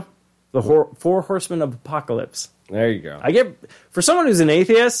going to go? The 4 Horsemen of Apocalypse. There you go. For someone who's an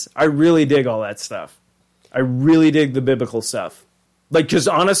atheist, I really dig all that stuff. I really dig the biblical stuff. Like, because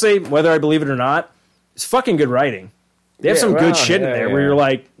honestly, whether I believe it or not, it's fucking good writing. They have some good shit in there where you're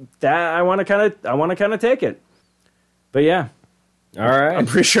like, that I want to kind of take it. But yeah, all right. I'm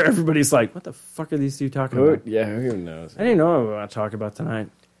pretty sure everybody's like, what the fuck are these two talking about? Yeah, who even knows? I didn't know what we want to talk about tonight.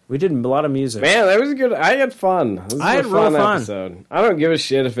 We did a lot of music. Man, that was good. I had fun. This was I had a fun real fun. episode. I don't give a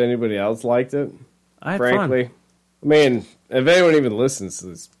shit if anybody else liked it. I had frankly. fun. I mean, if anyone even listens to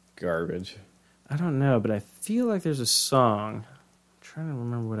this garbage. I don't know, but I feel like there's a song. Trying to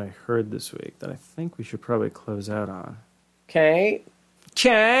remember what I heard this week that I think we should probably close out on. Kate?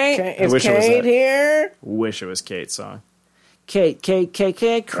 Is Kate here? Wish it was Kate's song. Kate,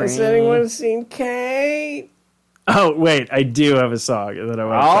 has anyone seen Kate? Oh, wait, I do have a song that I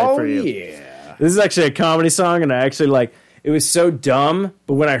want to play for you. Yeah. This is actually a comedy song, and I actually like, it was so dumb,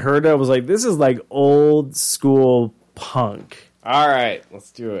 but when I heard it, I was like, this is like old school punk. All right,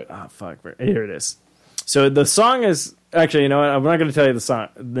 let's do it. Oh, fuck. Here it is. So the song is, actually, you know what? I'm not going to tell you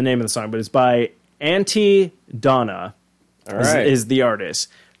the name of the song, but it's by Auntie Donna. All right. Is the artist.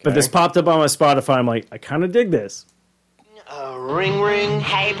 Okay. But this popped up on my Spotify. I'm like, I kind of dig this. Ring, ring.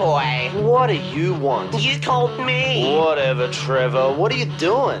 Hey, boy. What do you want? You called me. Whatever, Trevor. What are you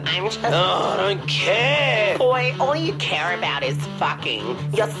doing? I'm just... Oh, I don't care. Boy, all you care about is fucking.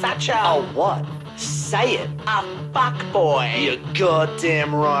 You're such a... Oh, what? Say it. A fuck boy. You're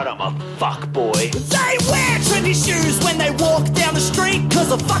goddamn right, I'm a fuck boy. They wear trendy shoes when they walk down the street,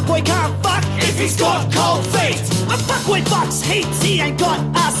 cause a fuckboy can't fuck if he's got cold feet. A fuckboy fucks heaps, he ain't got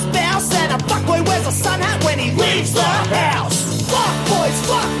a spouse, and a fuckboy wears a sun hat when he leaves the house.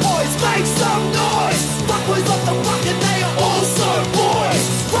 Fuckboys, make some noise. Fuckboys love the fuck and they are also boys.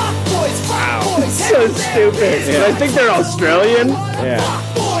 Fuckboys, so stupid. And I think they're Australian. Yeah.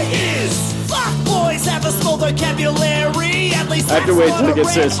 Fuckboy is. Fuckboys have a small vocabulary. At least I have to wait till it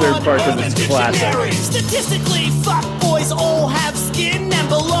gets to a certain part because it's classic. Statistically, fuckboys all have skin, and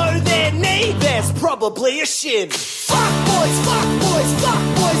below their knee, there's probably a shin. Fuckboys, fuck.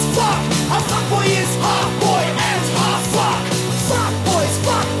 A fuckboy is half boy and half fuck.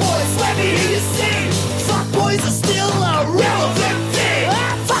 Fuckboys, let me hear you sing. Fuckboys are still a relevant thing.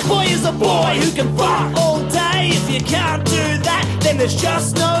 Fuckboy is a boy who can fuck all day. If you can't do that, then there's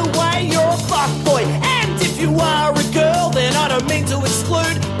just no way you're a fuckboy. And if you are a girl, then I don't mean to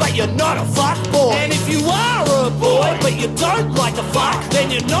exclude, but you're not a fuckboy. And if you are a boy, but you don't like to fuck, then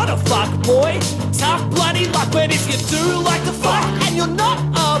you're not a fuckboy. Tough bloody luck, but if you do like to fuck, and you're not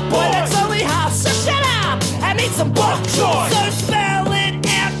a boy, that's only half, so shut up and eat some bok choy. So spell it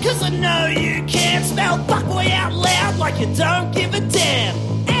out, cause I know you can't spell fuckboy out loud like you don't give a damn.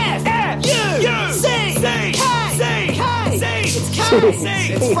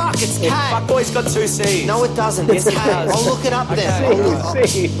 It's fuck, it's K. Fuckboy's got 2 C's. No, it doesn't. It's K. I'll look it up then.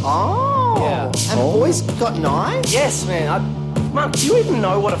 Oh. Yeah. And boys got 9? Yes, man. Mark, do you even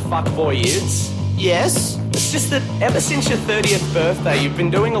know what a fuckboy is? Yes. It's just that ever since your 30th birthday, you've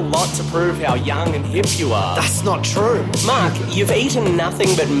been doing a lot to prove how young and hip you are. That's not true. Mark, you've eaten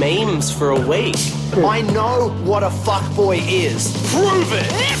nothing but memes for a week. I know what a fuckboy is. Prove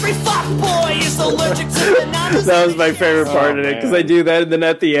it! Every fuckboy is allergic to bananas. That was my favorite part in it, because I do that, and then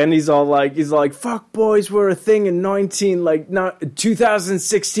at the end he's like, fuck boys were a thing in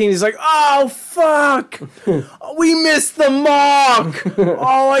 2016. He's like, oh fuck, we missed the mark.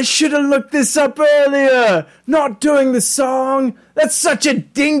 Oh, I should have looked this up earlier. not doing the song. That's such a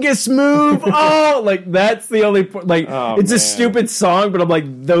dingus move. Oh, like that's the only like it's a stupid song, but I'm like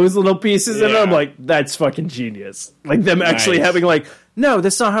those little pieces in it. I'm like that's fucking genius. Like them actually having like, no,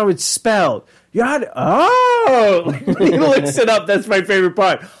 that's not how it's spelled. You had like, he looks it up. That's my favorite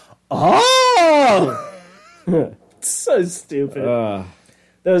part. Oh, it's so stupid.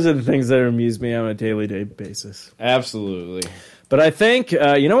 Those are the things that amuse me on a daily basis. Absolutely. But I think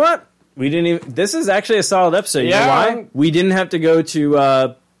you know what? We didn't even. This is actually a solid episode. You know why? We didn't have to go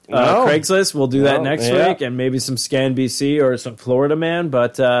to Craigslist. We'll do that next week, and maybe some Scan BC or some Florida Man.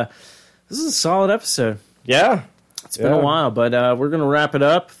 But this is a solid episode. Yeah, it's been a while, but we're gonna wrap it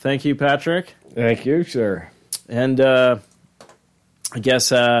up. Thank you, Patrick. Thank you, sir. And I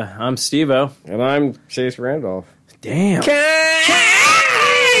guess I'm Steve-O. And I'm Chase Randolph. Damn.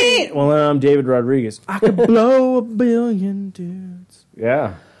 Well, I'm David Rodriguez. I could blow a billion dudes.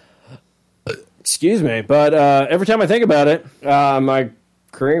 Yeah. Excuse me, but every time I think about it, my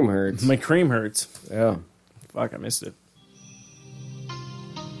cream hurts. My cream hurts. Yeah. Fuck, I missed it.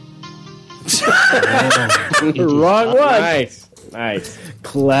 Wrong one. Nice.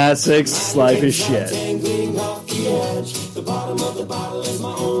 Classics, life is shit. The bottom of the bottle is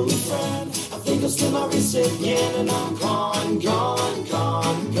my only friend. I think I'll slip my wrist again, and I'm gone.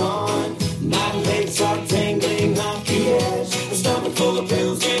 Night legs are tingling off the edge. A stomach full of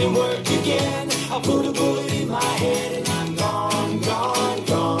pills didn't work again. I put a bullet in my head, and I'm gone. Gone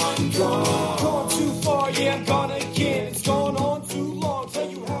too far, yeah, I'm gone again. It's gone on too long. Tell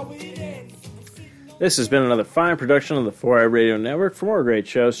you how it ends. This has been another fine production of the 4i Radio Network. For more great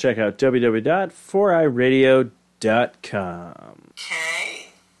shows, check out www.4iradio.com. Okay.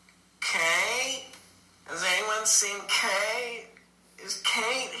 Has anyone seen